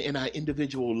even in our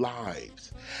individual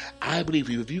lives. I believe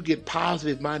if you get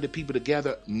positive-minded people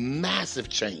together, massive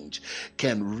change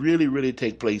can really, really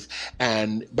take place.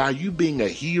 And by you being a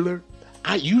healer,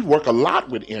 you work a lot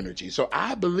with energy. So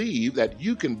I believe that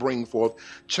you can bring forth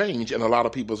change in a lot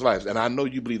of people's lives. And I know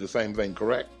you believe the same thing,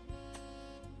 correct?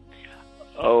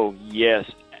 Oh, yes,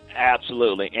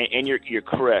 absolutely. And you're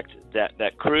correct.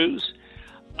 That cruise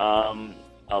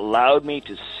allowed me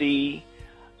to see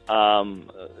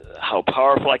how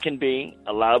powerful I can be,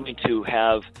 allowed me to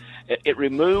have, it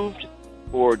removed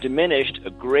or diminished a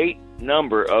great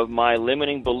number of my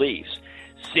limiting beliefs.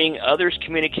 Seeing others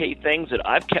communicate things that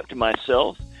I've kept to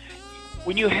myself.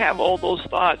 When you have all those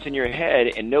thoughts in your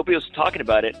head and nobody else is talking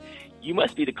about it, you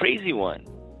must be the crazy one.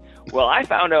 Well, I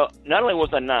found out not only was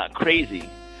I not crazy,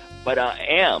 but I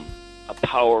am a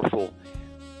powerful,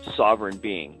 sovereign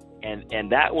being.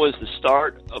 And that was the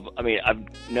start of,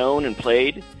 I've known and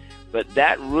played, but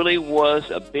that really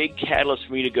was a big catalyst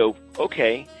for me to go,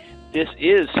 okay, this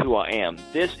is who I am.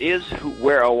 This is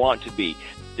where I want to be.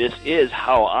 This is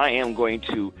how I am going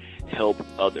to help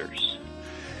others.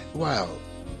 Wow.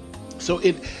 So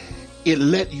it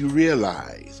let you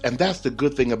realize, and that's the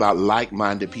good thing about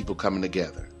like-minded people coming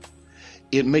together.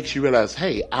 It makes you realize,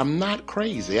 hey, I'm not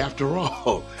crazy after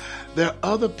all. There are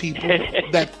other people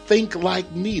that think like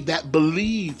me, that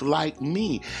believe like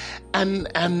me, and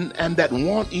that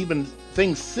want even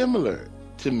things similar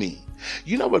to me.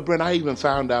 You know what, Brent? I even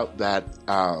found out that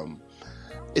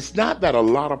it's not that a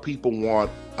lot of people want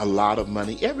a lot of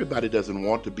money. Everybody doesn't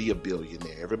want to be a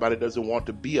billionaire. Everybody doesn't want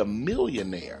to be a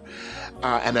millionaire.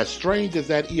 And as strange as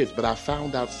that is, but I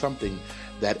found out something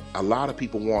that a lot of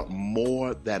people want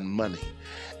more than money,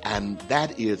 and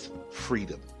that is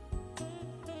freedom.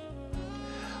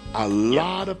 A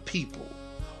lot of people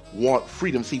want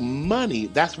freedom. See, money,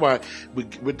 that's why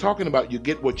we're talking about you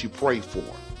get what you pray for.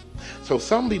 So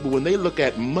some people, when they look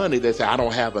at money, they say, I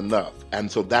don't have enough.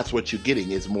 And so that's what you're getting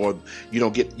is more, you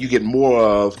get more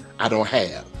of, I don't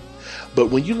have. But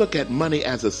when you look at money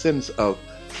as a sense of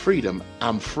freedom,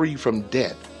 I'm free from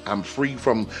debt. I'm free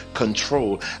from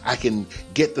control. I can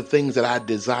get the things that I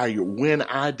desire when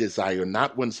I desire,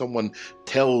 not when someone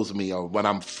tells me or when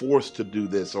I'm forced to do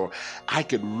this, or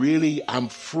I'm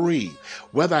free.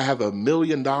 Whether I have $1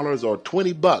 million or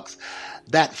 $20,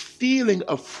 that feeling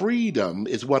of freedom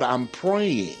is what I'm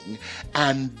praying,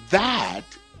 and that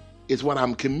is what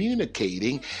I'm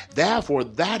communicating. Therefore,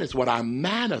 that is what I'm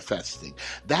manifesting.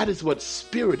 That is what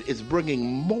Spirit is bringing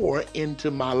more into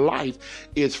my life,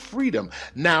 is freedom.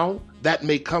 Now, that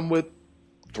may come with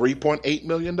 $3.8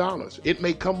 million. It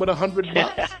may come with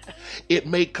 $100. It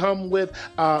may come with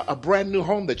a brand new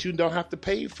home that you don't have to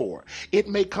pay for. It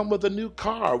may come with a new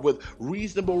car with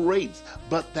reasonable rates.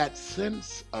 But that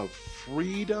sense of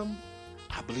freedom,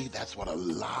 I believe that's what a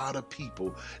lot of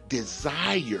people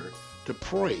desire to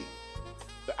pray.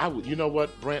 You know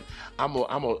what, Brent? I'm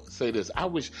gonna say this. I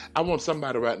want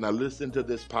somebody right now listening to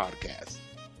this podcast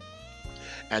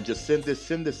and just send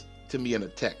this to me in a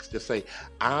text. Just say,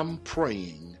 I'm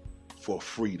praying for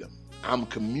freedom. I'm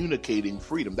communicating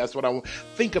freedom. That's what I want.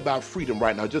 Think about freedom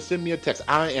right now. Just send me a text.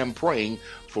 I am praying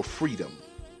for freedom.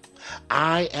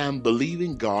 I am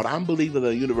believing God. I'm believing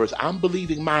the universe. I'm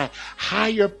believing my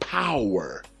higher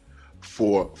power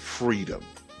for freedom.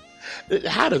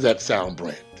 How does that sound,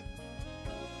 Brent?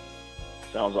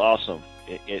 Sounds awesome.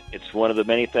 It's one of the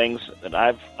many things that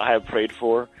I have prayed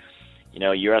for.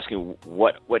 You're asking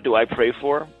what do I pray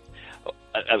for?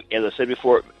 As I said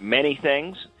before, many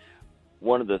things.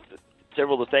 One of the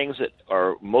several of the things that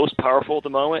are most powerful at the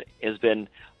moment has been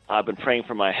I've been praying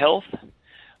for my health,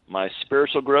 my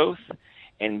spiritual growth,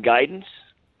 and guidance,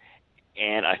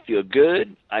 and I feel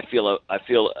good. I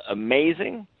feel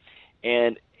amazing,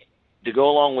 and to go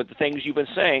along with the things you've been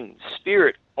saying,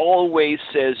 Spirit always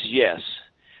says yes,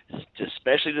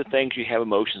 especially the things you have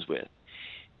emotions with.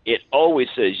 It always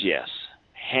says yes,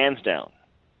 hands down.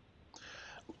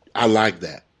 I like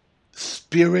that.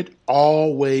 Spirit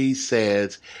always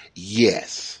says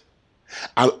yes.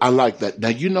 I like that. Now,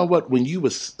 you know what? When you were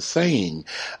saying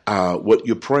what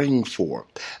you're praying for,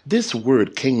 this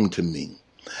word came to me.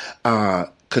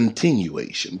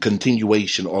 Continuation,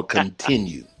 or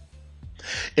continue.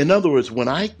 In other words, when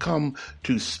I come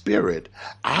to Spirit,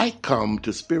 I come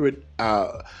to Spirit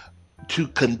to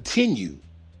continue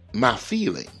my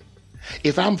feeling.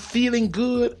 If I'm feeling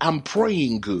good, I'm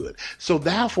praying good. So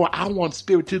therefore, I want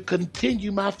Spirit to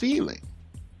continue my feeling.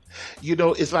 You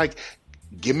know, it's like,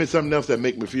 give me something else that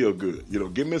make me feel good. You know,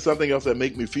 give me something else that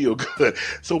make me feel good.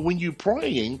 So when you're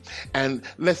praying, and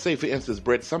let's say, for instance,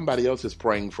 Brett, somebody else is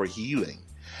praying for healing,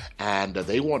 and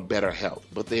they want better health,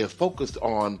 but they are focused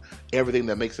on everything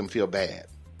that makes them feel bad.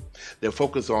 They're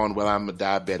focused on, well, I'm a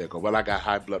diabetic, or well, I got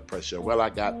high blood pressure, well, I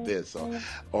got this, or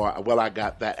well, I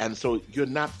got that. And so you're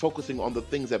not focusing on the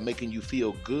things that are making you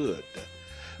feel good.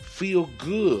 Feel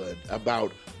good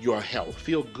about your health.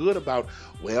 Feel good about,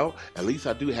 well, at least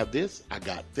I do have this, I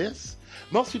got this.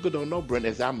 Most people don't know, Brent,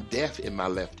 is I'm deaf in my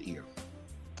left ear.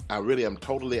 I really am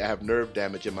I have nerve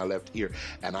damage in my left ear,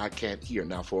 and I can't hear.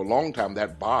 Now, for a long time,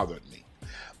 that bothered me.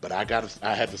 But I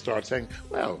had to start saying,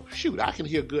 well, shoot, I can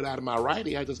hear good out of my right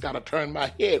ear. I just got to turn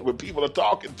my head when people are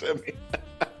talking to me.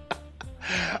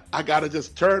 I got to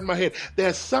just turn my head.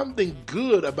 There's something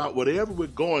good about whatever we're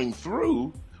going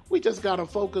through. We just got to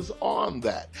focus on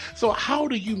that. So how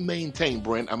do you maintain,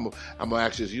 Brent? I'm going to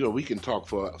ask you, we can talk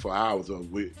for hours,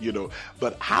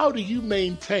 but how do you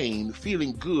maintain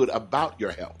feeling good about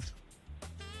your health?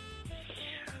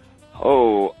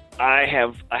 Oh, I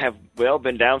have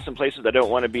been down some places I don't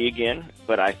want to be again,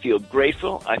 but I feel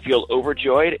grateful, I feel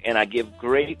overjoyed, and I give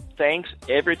great thanks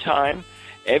every time,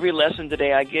 every lesson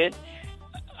today I get.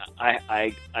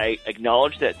 I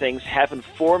acknowledge that things happen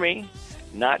for me,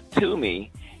 not to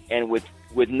me, and with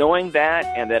knowing that,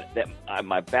 and that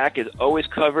my back is always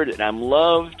covered, and I'm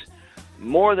loved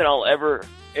more than I'll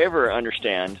ever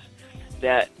understand,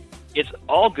 that it's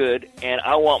all good, and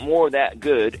I want more of that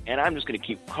good, and I'm just going to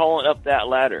keep crawling up that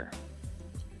ladder.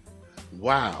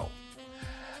 Wow.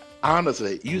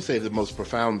 Honestly, you say the most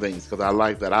profound things, because I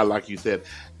like that. I like you said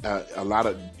a lot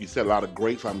of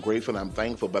grateful. I'm grateful and I'm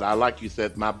thankful, but I like you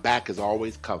said my back is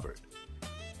always covered.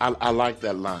 I like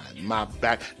that line. My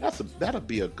back. That'll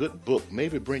be a good book.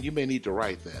 Maybe, Brent, you may need to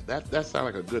write that. That sounds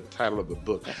like a good title of a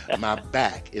book. My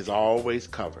back is always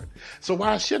covered. So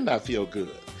why shouldn't I feel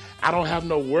good? I don't have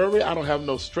no worry. I don't have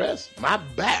no stress. My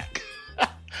back.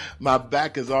 My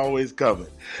back is always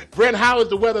covered. Brent, how is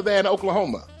the weather there in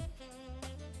Oklahoma?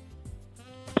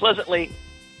 Pleasantly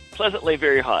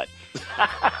very hot.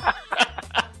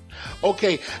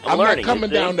 Okay, I'm not coming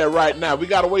down there right now. We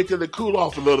got to wait till it cool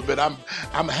off a little bit.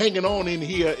 I'm hanging on in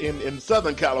here in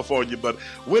Southern California, but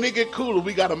when it get cooler,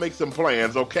 we got to make some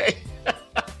plans, okay?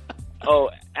 Oh,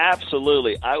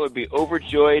 absolutely. I would be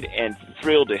overjoyed and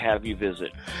thrilled to have you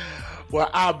visit. Well,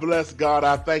 I bless God.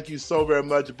 I thank you so very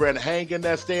much, Brent. Hang in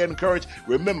there, stay encouraged.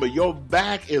 Remember, your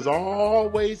back is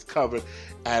always covered,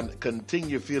 and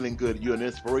continue feeling good. You're an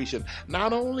inspiration,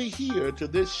 not only here to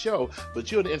this show, but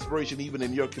you're an inspiration even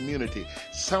in your community.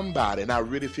 Somebody, and I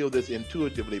really feel this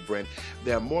intuitively, Brent,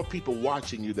 there are more people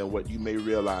watching you than what you may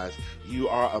realize. You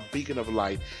are a beacon of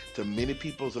light to many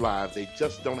people's lives. They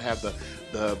just don't have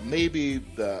the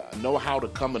know-how to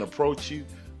come and approach you.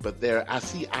 But I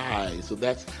see eyes.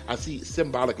 So I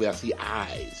see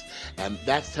eyes. And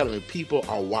that's telling me people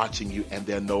are watching you and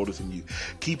they're noticing you.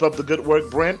 Keep up the good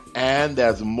work, Brent, and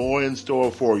there's more in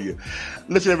store for you.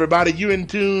 Listen, everybody, you're in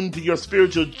tune to your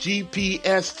spiritual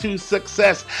GPS to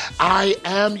success. I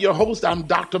am your host. I'm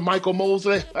Dr. Michael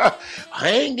Mosley.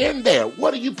 Hang in there.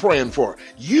 What are you praying for?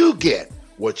 You get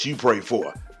what you pray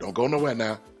for. Don't go nowhere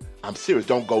now. I'm serious.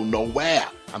 Don't go nowhere.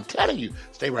 I'm telling you,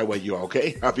 stay right where you are,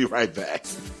 okay? I'll be right back.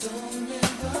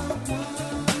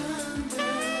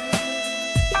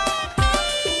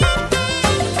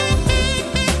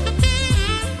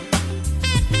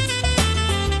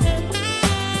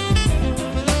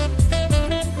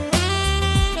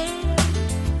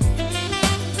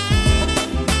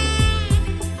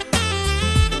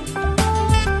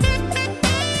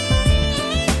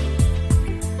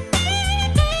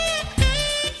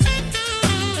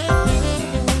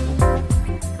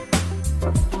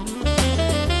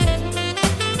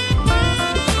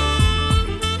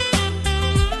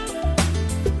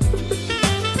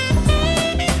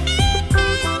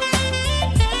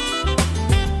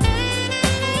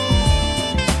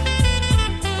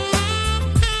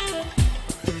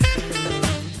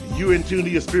 tuned to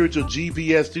your spiritual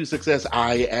GPS to success.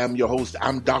 I am your host.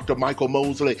 I'm Dr. Michael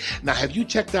Mosley. Now, have you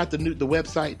checked out the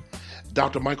website?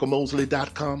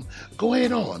 drmichaelmosley.com. Go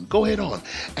ahead on.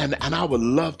 And I would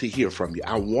love to hear from you.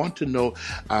 I want to know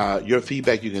your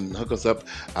feedback. You can look us up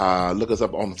on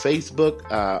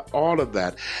Facebook, all of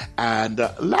that. And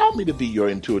allow me to be your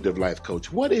intuitive life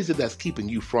coach. What is it that's keeping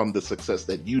you from the success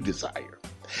that you desire?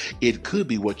 It could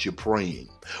be what you're praying,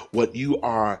 what you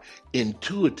are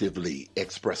intuitively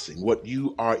expressing, what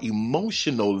you are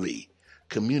emotionally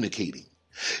communicating.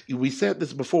 We said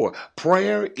this before.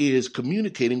 Prayer is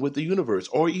communicating with the universe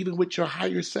or even with your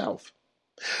higher self.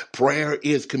 Prayer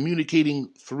is communicating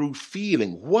through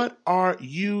feeling. What are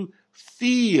you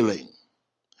feeling?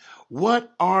 What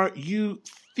are you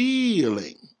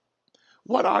feeling?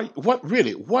 What are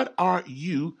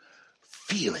you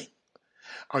feeling?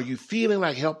 Are you feeling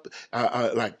like help?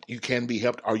 Like you can be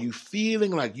helped? Are you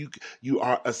feeling like you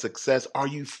are a success? Are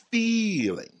you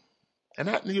feeling? And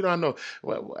I know,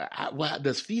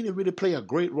 does feeling really play a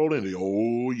great role in it?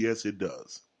 Oh, yes, it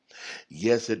does.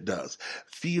 Yes, it does.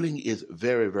 Feeling is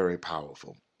very, very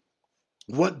powerful.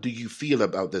 What do you feel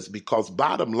about this? Because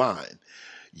bottom line,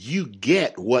 you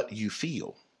get what you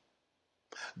feel.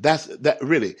 That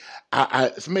really,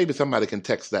 so maybe somebody can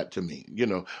text that to me.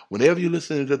 Whenever you're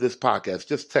listening to this podcast,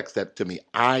 just text that to me.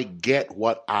 I get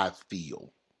what I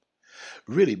feel.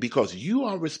 Really, because you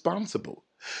are responsible.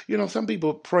 Some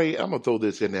people pray. I'm going to throw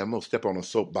this in there. I'm going to step on a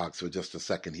soapbox for just a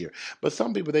second here. But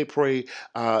some people, they pray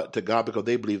to God because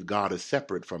they believe God is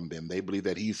separate from them. They believe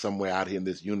that he's somewhere out here in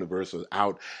this universe or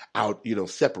out,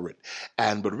 separate.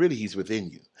 But really he's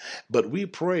within you. But we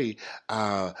pray,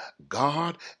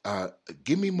 God,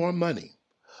 give me more money.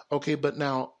 Okay, but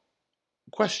now,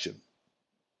 question.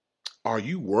 Are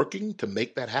you working to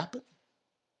make that happen?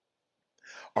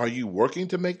 Are you working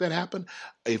to make that happen?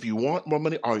 If you want more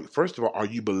money, first of all, are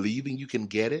you believing you can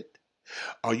get it?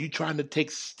 Are you trying to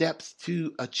take steps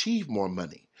to achieve more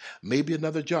money? Maybe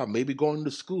another job, maybe going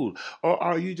to school. Or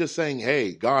are you just saying,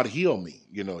 hey, God, heal me,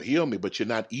 but you're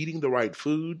not eating the right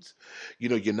foods.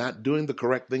 You're not doing the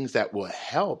correct things that will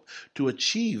help to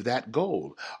achieve that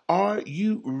goal. Are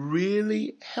you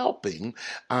really helping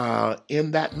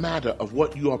in that matter of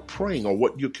what you are praying or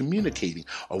what you're communicating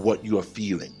or what you are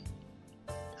feeling?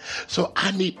 So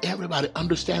I need everybody to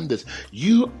understand this.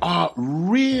 You're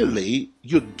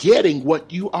getting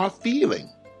what you are feeling.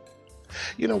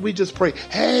 We just pray,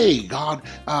 hey, God,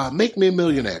 make me a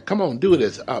millionaire. Come on, do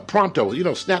this.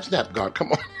 Pronto, snap, God,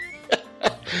 come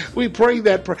on. We pray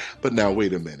that prayer. But now,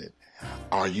 wait a minute.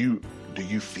 Do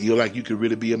you feel like you could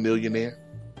really be a millionaire?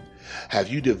 Have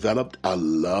you developed a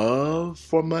love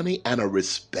for money and a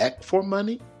respect for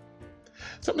money?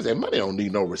 Somebody say, money don't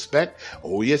need no respect.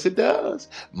 Oh, yes, it does.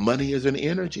 Money is an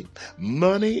energy.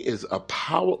 Money is a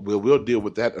power. We'll deal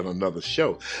with that in another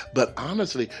show. But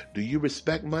honestly, do you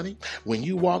respect money? When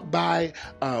you walk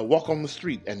on the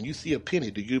street and you see a penny,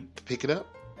 do you pick it up?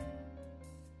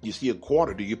 You see a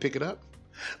quarter, do you pick it up?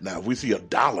 Now, if we see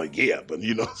 $1, yeah. But,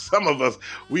 some of us,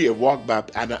 we have walked by,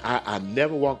 and I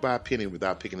never walk by a penny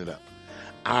without picking it up.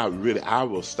 I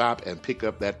will stop and pick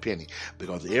up that penny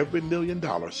because every $1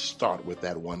 million start with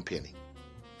that one penny.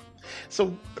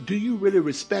 So do you really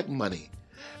respect money?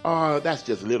 That's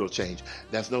just little change.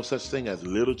 There's no such thing as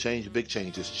little change, big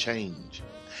change. It's change.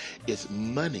 It's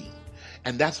money.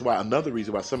 And that's why another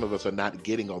reason why some of us are not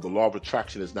getting, or the law of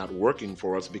attraction is not working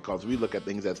for us, because we look at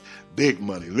things as big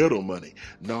money, little money.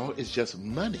 No, it's just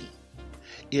money.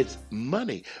 It's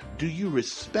money. Do you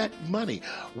respect money?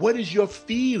 What is your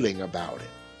feeling about it?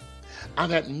 I've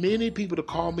had many people to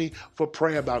call me for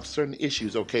prayer about certain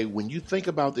issues. Okay, when you think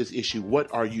about this issue,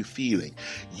 what are you feeling?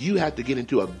 You have to get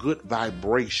into a good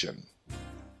vibration.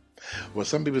 Well,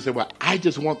 some people say, well, I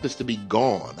just want this to be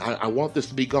gone. I want this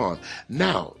to be gone.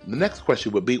 Now, the next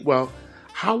question would be, well,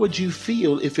 how would you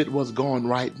feel if it was gone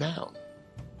right now?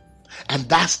 And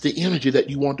that's the energy that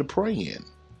you want to pray in.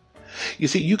 You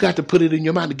see, you got to put it in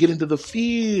your mind to get into the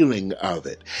feeling of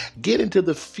it. Get into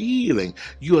the feeling.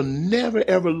 You'll never,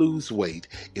 ever lose weight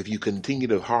if you continue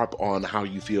to harp on how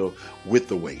you feel with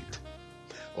the weight.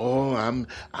 Oh,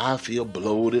 I feel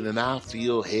bloated and I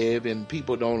feel heavy and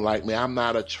people don't like me. I'm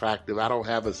not attractive. I don't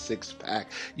have a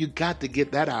six-pack. You got to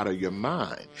get that out of your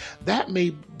mind. That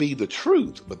may be the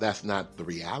truth, but that's not the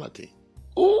reality.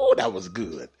 Oh, that was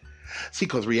good. See,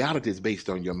 because reality is based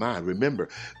on your mind. Remember,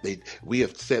 we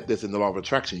have said this in the law of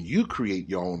attraction. You create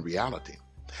your own reality.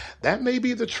 That may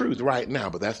be the truth right now,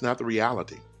 but that's not the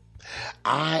reality.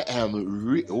 I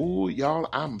am, y'all,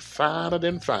 I'm finer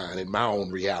than fine in my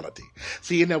own reality.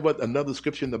 See, isn't that what another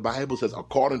scripture in the Bible says?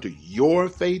 According to your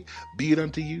faith, be it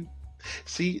unto you.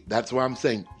 See, that's why I'm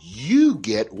saying you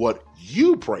get what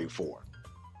you pray for.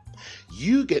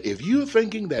 You get, if you're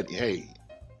thinking that, hey,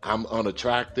 I'm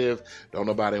unattractive, don't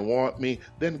nobody want me,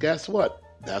 then guess what?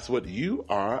 That's what you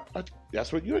are.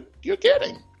 That's what you're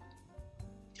getting.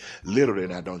 Literally,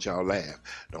 now don't y'all laugh.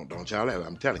 Don't y'all laugh.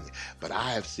 I'm telling you. But I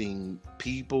have seen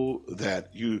people that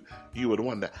you would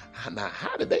wonder, now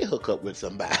how did they hook up with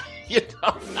somebody? You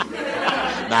know?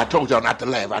 Now I told y'all not to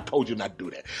laugh. I told you not to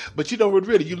do that. But you know what?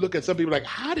 Really, you look at some people like,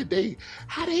 how they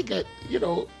get? You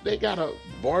know, they got a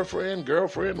boyfriend,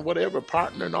 girlfriend, whatever,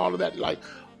 partner, and all of that. Like,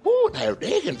 who now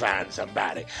they can find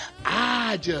somebody?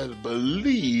 I just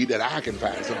believe that I can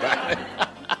find somebody.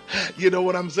 You know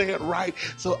what I'm saying? Right?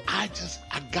 So I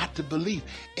got to believe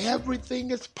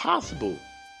everything is possible,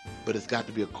 but it's got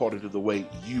to be according to the way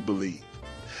you believe.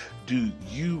 Do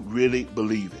you really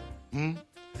believe it?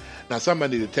 Now,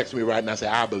 somebody need to text me right now and say,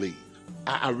 I believe.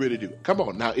 I really do. Come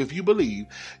on. Now, if you believe,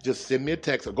 just send me a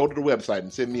text or go to the website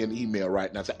and send me an email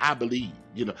right now. Say, I believe.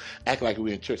 You know, act like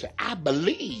we're in church. Say, I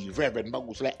believe, Reverend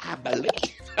Mosley. I believe.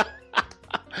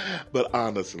 But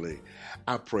honestly,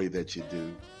 I pray that you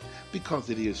do. Because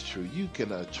it is true. You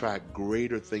can attract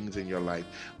greater things in your life,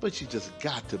 but you just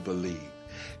got to believe.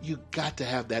 You got to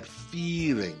have that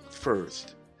feeling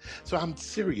first. So I'm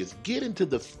serious. Get into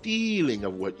the feeling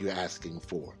of what you're asking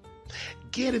for.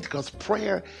 Get it, because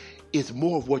prayer is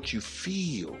more of what you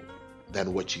feel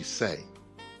than what you say.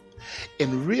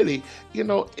 And really, you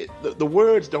know, the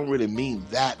words don't really mean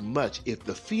that much if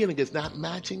the feeling is not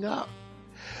matching up.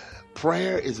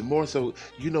 Prayer is more so,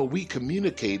 you know, we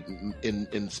communicate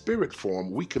in spirit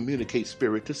form. We communicate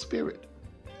spirit to spirit.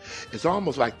 It's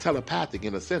almost like telepathic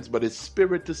in a sense, but it's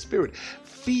spirit to spirit.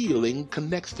 Feeling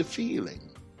connects to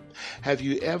feeling. Have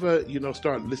you ever, you know,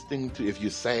 start listening to, if you're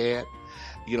sad,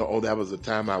 you know, oh, that was the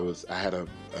time I had a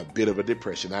bit of a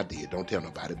depression. I did. Don't tell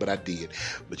nobody, but I did.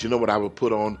 But you know what? I would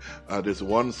put on this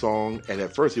one song, and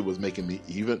at first it was making me,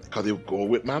 even because it was going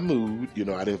with my mood. You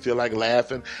know, I didn't feel like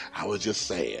laughing. I was just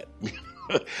sad.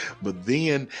 But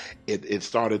then it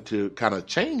started to kind of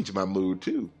change my mood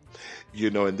too. You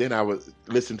know, and then I would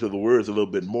listen to the words a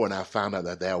little bit more, and I found out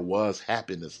that there was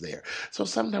happiness there. So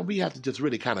sometimes we have to just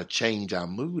really kind of change our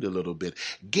mood a little bit.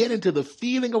 Get into the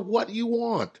feeling of what you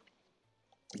want.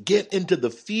 Get into the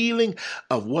feeling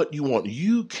of what you want.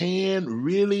 You can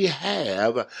really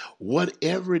have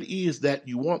whatever it is that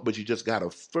you want, but you just got to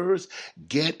first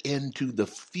get into the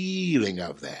feeling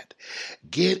of that.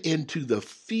 Get into the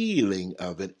feeling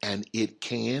of it, and it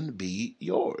can be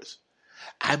yours.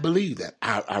 I believe that.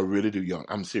 I really do, young.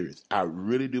 I'm serious. I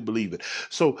really do believe it.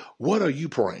 So what are you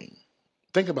praying?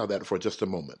 Think about that for just a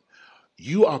moment.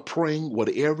 You are praying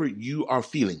whatever you are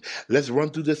feeling. Let's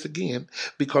run through this again,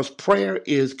 because prayer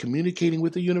is communicating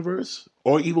with the universe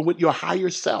or even with your higher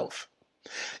self.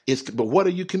 But what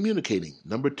are you communicating?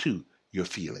 Number 2, your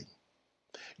feeling,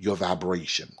 your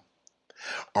vibration.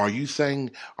 Are you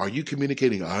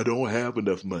communicating, I don't have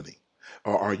enough money?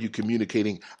 Or are you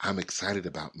communicating, I'm excited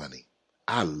about money?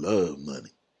 I love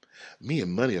money. Me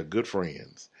and money are good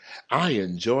friends. I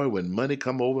enjoy when money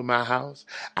come over my house.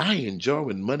 I enjoy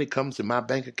when money comes to my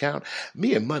bank account.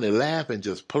 Me and money laugh and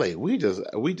just play. We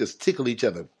just tickle each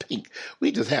other pink.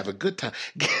 We just have a good time.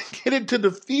 Get into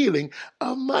the feeling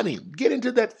of money. Get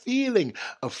into that feeling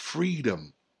of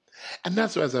freedom. And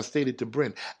that's why, as I stated to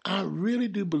Brent, I really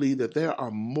do believe that there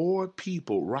are more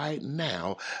people right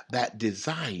now that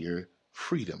desire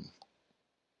freedom.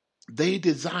 They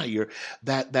desire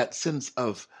that sense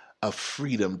of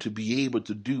freedom to be able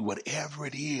to do whatever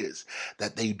it is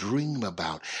that they dream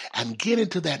about and get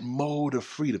into that mode of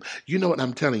freedom. You know what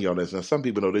I'm telling y'all this. Now, some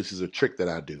people know this is a trick that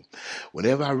I do.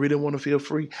 Whenever I really want to feel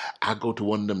free, I go to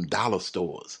one of them dollar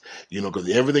stores, you know, because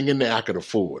everything in there I could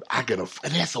afford. And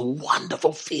that's a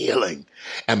wonderful feeling.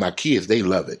 And my kids, they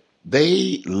love it.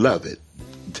 They love it.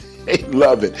 They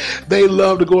love it. They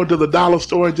love to go into the dollar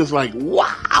store and just like,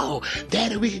 wow,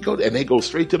 Daddy, we can go there. And they go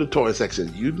straight to the toy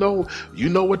section. You know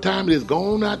what time it is.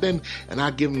 Go on out there, and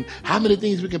I give them how many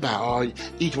things we can buy. Oh,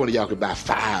 each one of y'all can buy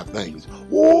 5 things.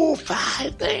 Oh,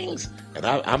 5 things. And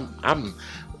I'm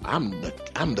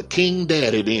the king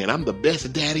daddy then. I'm the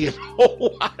best daddy in the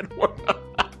whole wide world.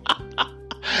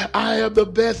 I am the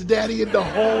best daddy in the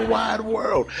whole wide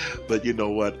world. But you know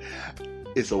what?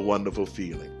 It's a wonderful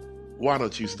feeling. Why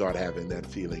don't you start having that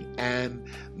feeling? And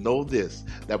know this,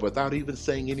 that without even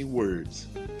saying any words,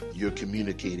 you're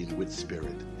communicating with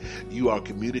spirit. You are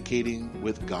communicating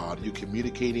with God. You're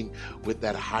communicating with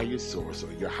that higher source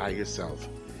or your higher self.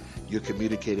 You're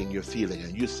communicating your feeling,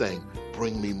 and you're saying,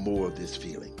 bring me more of this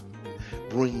feeling.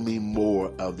 Bring me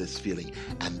more of this feeling.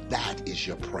 And that is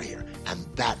your prayer. And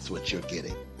that's what you're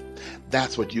getting.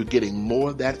 that's what you're getting, more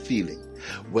of that feeling.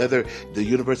 Whether the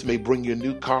universe may bring you a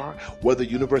new car, whether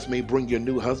the universe may bring you a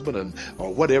new husband,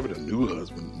 or whatever, the new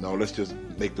husband. No, let's just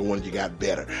make the one you got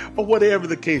better. Or whatever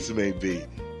the case may be.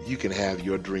 You can have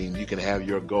your dream. You can have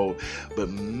your goal. But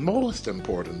most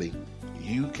importantly,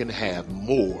 you can have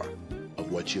more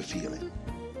of what you're feeling.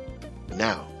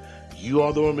 Now, you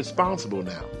are the one responsible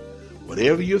now.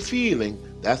 Whatever you're feeling,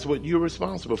 that's what you're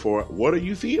responsible for. What are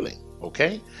you feeling?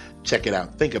 Okay? Check it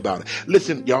out. Think about it.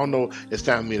 Listen, y'all know it's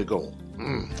time for me to go.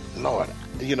 Lord,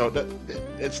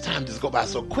 it's time to just go by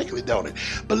so quickly, don't it?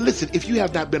 But listen, if you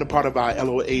have not been a part of our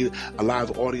LOA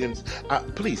live audience,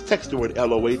 please text the word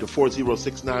LOA to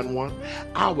 40691.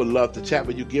 I would love to chat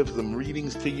with you, give some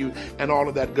readings to you, and all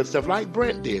of that good stuff, like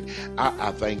Brent did.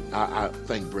 I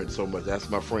thank Brent so much. That's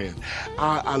my friend.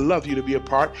 I love you to be a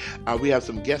part. We have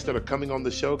some guests that are coming on the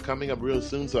show, coming up real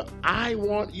soon, so I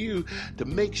want you to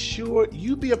make sure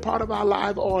you be a part of our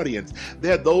live audience.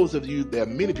 There are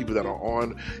many people that are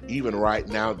on even right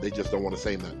now. They just don't want to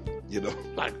say nothing.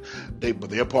 But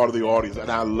they're part of the audience,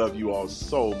 and I love you all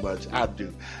so much. I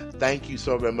do. Thank you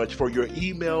so very much for your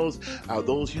emails.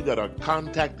 Those of you that are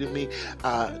contacting me,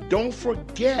 don't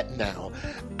forget now,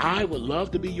 I would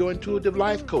love to be your intuitive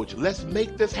life coach. Let's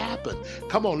make this happen.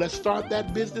 Come on, let's start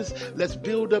that business. Let's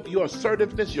build up your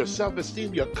assertiveness, your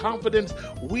self-esteem, your confidence.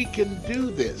 We can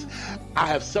do this. I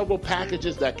have several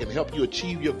packages that can help you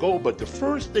achieve your goal, but the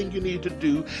first thing you need to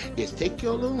do is take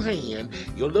your little hand,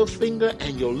 your little finger,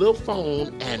 and your little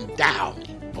phone and dial me,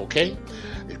 okay?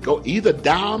 Go either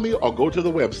dial me or go to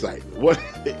the website.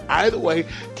 Either way,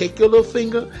 take your little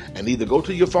finger and either go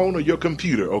to your phone or your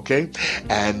computer, okay?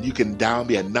 And you can dial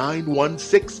me at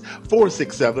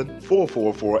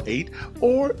 916-467-4448,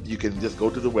 or you can just go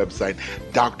to the website,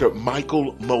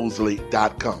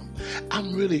 drmichaelmosley.com.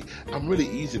 I'm really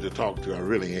easy to talk to. I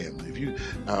really am. If you,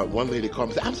 one lady called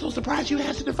me and said, "I'm so surprised you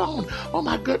answered the phone. Oh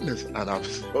my goodness!" And I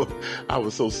was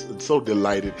so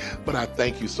delighted. But I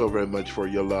thank you so very much for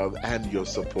your love and your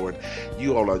support.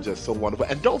 You all are just so wonderful.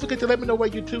 And don't forget to let me know where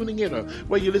you're tuning in or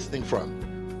where you're listening from.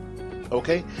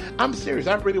 Okay? I'm serious.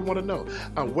 I really want to know.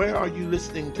 Where are you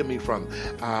listening to me from?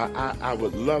 I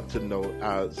would love to know.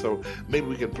 So maybe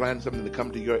we can plan something to come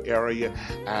to your area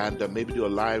and maybe do a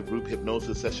live group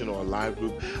hypnosis session or a live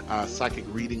group psychic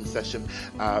reading session.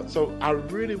 So I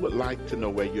really would like to know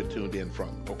where you're tuned in from.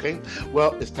 Okay?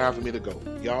 Well, it's time for me to go.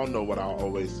 Y'all know what I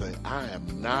always say. I am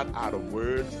not out of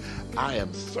words. I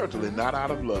am certainly not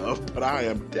out of love, but I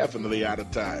am definitely out of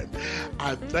time.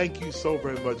 I thank you so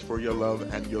very much for your love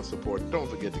and your support. Don't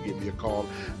forget to give me a call,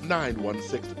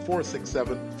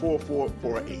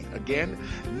 916-467-4448. Again,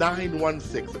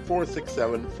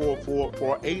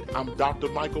 916-467-4448. I'm Dr.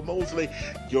 Michael Mosley,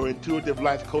 your intuitive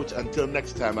life coach. Until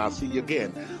next time, I'll see you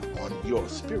again on your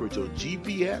spiritual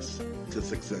GPS to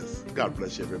success. God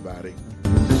bless you, everybody.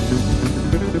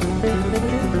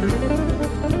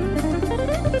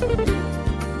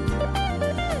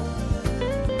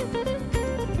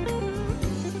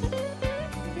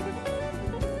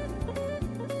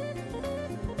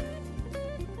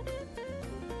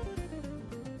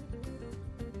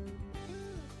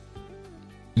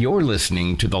 You're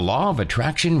listening to the Law of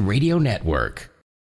Attraction Radio Network.